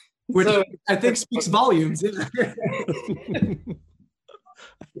 Which I think speaks volumes.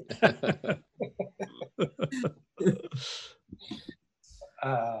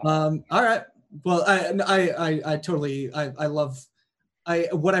 All right. Well, I totally love.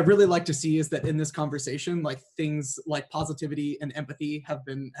 What I really like to see is that in this conversation, like, things like positivity and empathy have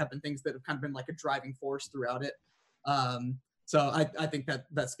been things that have kind of been like a driving force throughout it. So I think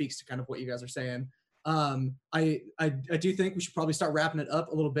that speaks to kind of what you guys are saying. I do think we should probably start wrapping it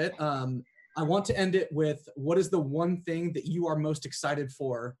up a little bit. I want to end it with, what is the one thing that you are most excited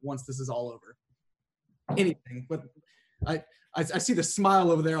for once this is all over? Anything, but I see the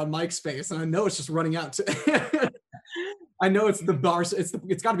smile over there on Mike's face, and I know it's just running out to. I know it's the bar. It's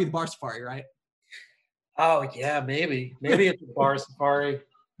got to be the bar safari, right? Oh yeah, maybe it's the bar safari.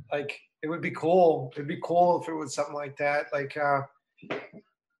 Like, it would be cool. It'd be cool if it was something like that. Like,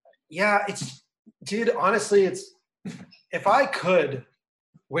 yeah, dude. Honestly, if I could,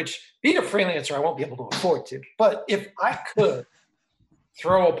 which, being a freelancer, I won't be able to afford to. But if I could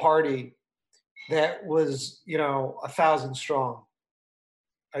throw a party that was, 1,000 strong,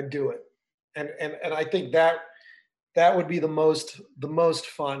 I'd do it. And I think that would be the most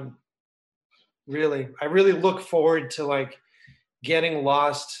fun. Really, I really look forward to, like, getting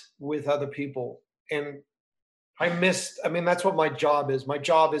lost with other people. And that's what my job is. My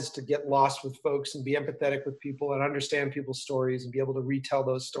job is to get lost with folks and be empathetic with people and understand people's stories and be able to retell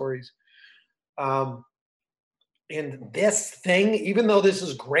those stories. And this thing, even though this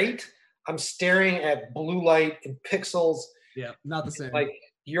is great, I'm staring at blue light and pixels. Yeah, not the same. Like,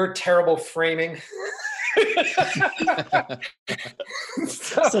 your terrible framing.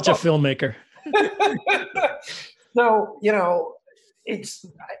 Such a filmmaker. So,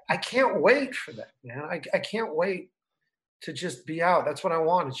 I can't wait for that, man. I can't wait to just be out. That's what I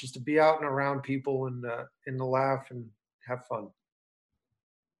want. It's just to be out and around people and to laugh and have fun.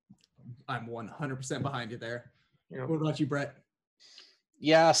 I'm 100% behind you there. Yeah. What about you, Brett?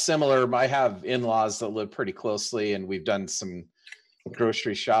 Yeah, similar. I have in-laws that live pretty closely, and we've done some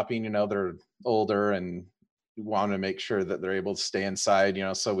grocery shopping. They're older and we want to make sure that they're able to stay inside.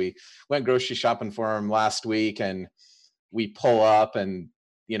 So we went grocery shopping for them last week, and we pull up and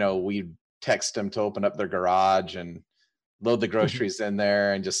we text them to open up their garage and load the groceries in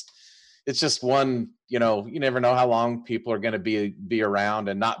there, and just it's just one, you know, you never know how long people are going to be around,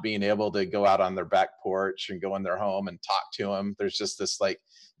 and not being able to go out on their back porch and go in their home and talk to them. There's just this like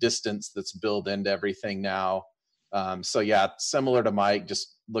distance that's built into everything now. So yeah, similar to Mike,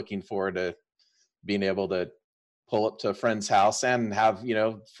 just looking forward to being able to pull up to a friend's house and have, you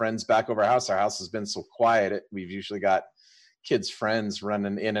know, friends back over our house. Our house has been so quiet. We've usually got kids' friends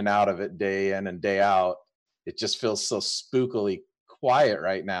running in and out of it day in and day out. It just feels so spookily quiet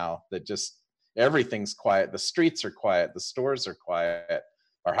right now that just everything's quiet. The streets are quiet. The stores are quiet.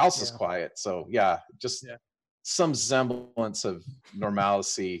 Our house is quiet. So yeah, just some semblance of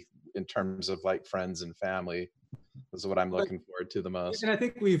normalcy in terms of like friends and family is what I'm looking forward to the most. And I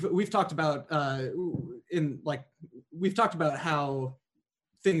think we've talked about we've talked about how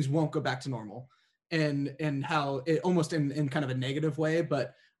things won't go back to normal, and how it almost in kind of a negative way.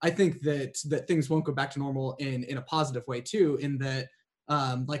 But I think that things won't go back to normal in a positive way too, in that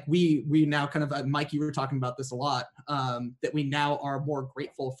like we now kind of, Mike, you were talking about this a lot, that we now are more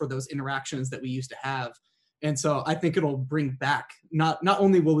grateful for those interactions that we used to have. And so I think it'll bring back, not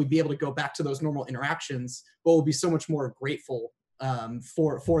only will we be able to go back to those normal interactions, but we'll be so much more grateful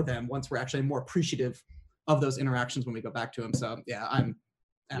for them once we're actually more appreciative of those interactions when we go back to them. So yeah,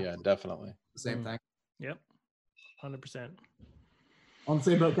 definitely the same thing. Yep, 100%. On the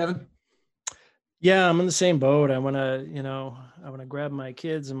same boat, Kevin? Yeah, I'm in the same boat. I want to grab my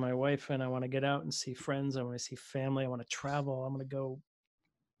kids and my wife, and I want to get out and see friends. I want to see family. I want to travel. I'm going to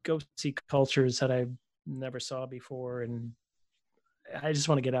go see cultures that I never saw before, and I just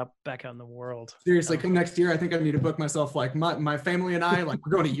want to get back out in the world. Seriously, come next year. I think I need to book myself, like my family and I, like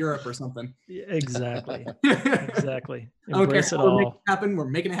we're going to Europe or something. Exactly. Exactly. Embrace it all. We're making it happen. We're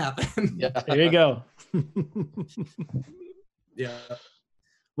making it happen. Yeah. There you go. Yeah.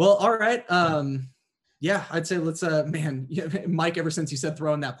 Well, all right. Yeah, I'd say let's, man, Mike, ever since you said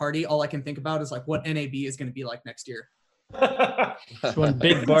throwing that party, all I can think about is like what NAB is going to be like next year. One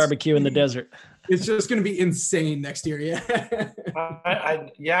big barbecue in the desert. It's just going to be insane next year. Yeah.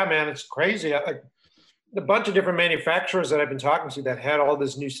 Yeah, man, it's crazy. A bunch of different manufacturers that I've been talking to that had all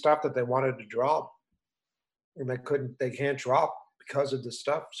this new stuff that they wanted to drop, and they can't drop because of this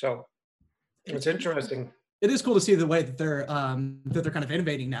stuff. So it's interesting. It is cool to see the way that they're kind of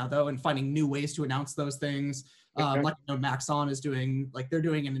innovating now, though, and finding new ways to announce those things. Like Maxon is doing, like they're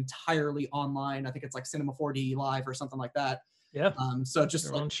doing an entirely online. I think it's like Cinema 4D Live or something like that. Yeah. So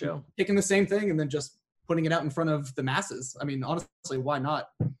just like taking the same thing and then just putting it out in front of the masses. I mean, honestly, why not?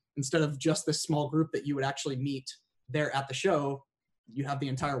 Instead of just this small group that you would actually meet there at the show, you have the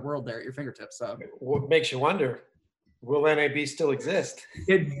entire world there at your fingertips. So what makes you wonder? Will NAB still exist?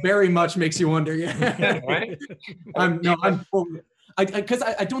 It very much makes you wonder. Yeah. Right. Because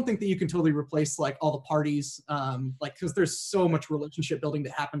I don't think that you can totally replace like all the parties, like because there's so much relationship building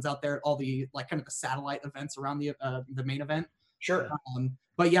that happens out there, all the like kind of the satellite events around the main event. Sure.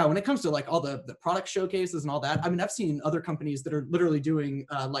 But yeah, when it comes to like all the product showcases and all that, I mean, I've seen other companies that are literally doing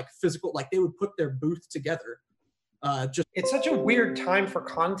like physical, like they would put their booth together. It's such a weird time for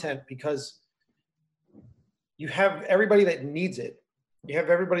content because you have everybody that needs it. You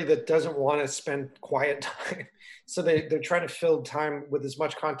have everybody that doesn't want to spend quiet time. So they're trying to fill time with as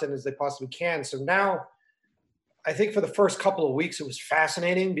much content as they possibly can. So now I think for the first couple of weeks, it was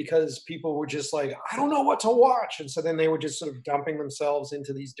fascinating because people were just like, I don't know what to watch. And so then they were just sort of dumping themselves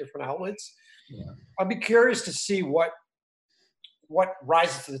into these different outlets. Yeah. I'd be curious to see what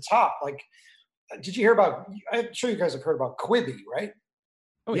rises to the top. Like, did you hear about, I'm sure you guys have heard about Quibi, right?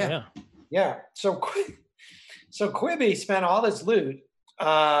 Oh yeah. Yeah. So Quibi spent all this loot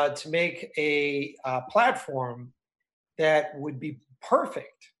to make a platform that would be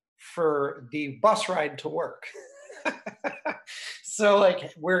perfect for the bus ride to work. So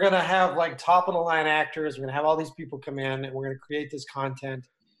like we're going to have like top of the line actors. We're going to have all these people come in and we're going to create this content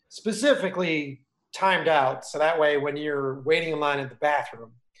specifically timed out. So that way when you're waiting in line at the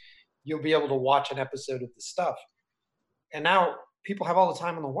bathroom, you'll be able to watch an episode of this stuff. And now people have all the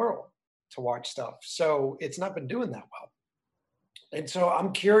time in the world to watch stuff. So it's not been doing that well. And so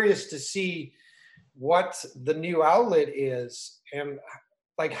I'm curious to see what the new outlet is and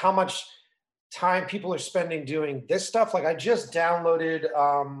like how much time people are spending doing this stuff. Like I just downloaded,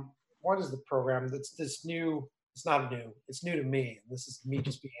 what is the program that's this new, it's not new, it's new to me. This is me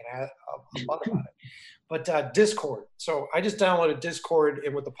just being a butt about it. But Discord. So I just downloaded Discord,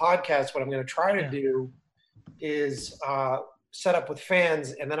 and with the podcast, what I'm going to try to do is set up with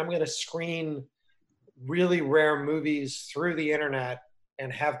fans, and then I'm going to screen really rare movies through the internet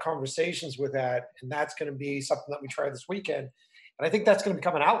and have conversations with that. And that's going to be something that we try this weekend. And I think that's going to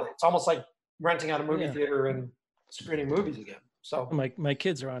become an outlet. It's almost like renting out a movie theater and screening movies again. So My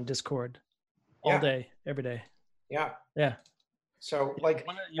kids are on Discord all Yeah. day, every day. yeah. Yeah. So like,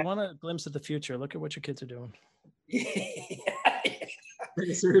 You want a glimpse of the future? Look at what your kids are doing.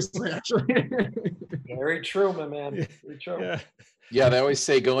 Pretty seriously, actually. very true, my man. Very true. Yeah. Yeah, they always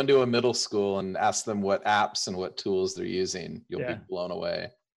say go into a middle school and ask them what apps and what tools they're using. You'll Yeah. be blown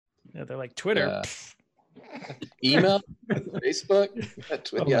away. Yeah, they're like Twitter. Yeah. Email, Facebook.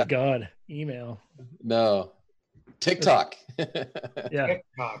 Oh my God, email. No, TikTok. Yeah.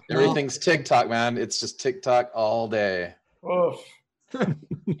 TikTok. Everything's TikTok, man. It's just TikTok all day. Oof. I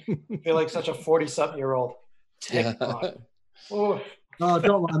feel like such a 40-something-year-old. Yeah. TikTok. Oof. Oh,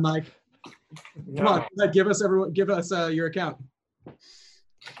 don't lie, Mike. Come on, give us your account.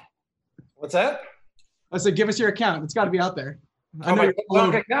 What's that? I said, give us your account. It's got to be out there. I Oh, know my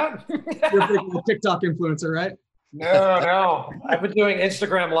you're TikTok account? a big TikTok influencer, right? No. I've been doing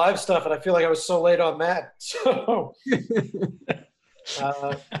Instagram live stuff, and I feel like I was so late on that. So,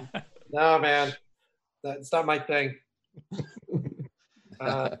 no, man, that's not my thing.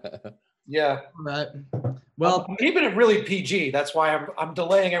 Yeah. All right. Well, I'm keeping it really PG. That's why I'm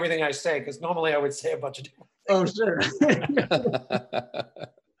delaying everything I say, because normally I would say a bunch of different oh sure.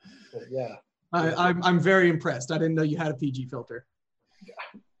 But yeah. I'm very impressed. I didn't know you had a PG filter.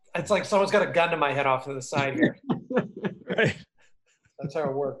 It's like someone's got a gun to my head off to the side here. Right. That's how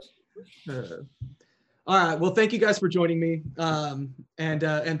it works. All right. Well, thank you guys for joining me, and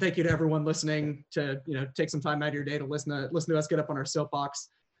thank you to everyone listening to take some time out of your day to listen to us get up on our soapbox.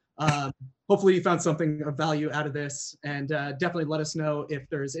 Hopefully you found something of value out of this, and definitely let us know if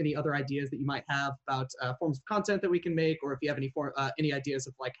there's any other ideas that you might have about forms of content that we can make, or if you have any ideas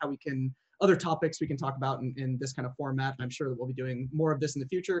of like how we can other topics we can talk about in this kind of format. And I'm sure that we'll be doing more of this in the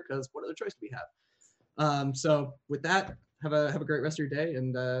future, because what other choice do we have? So with that, have a great rest of your day,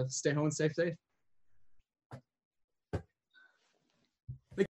 and stay home and stay safe.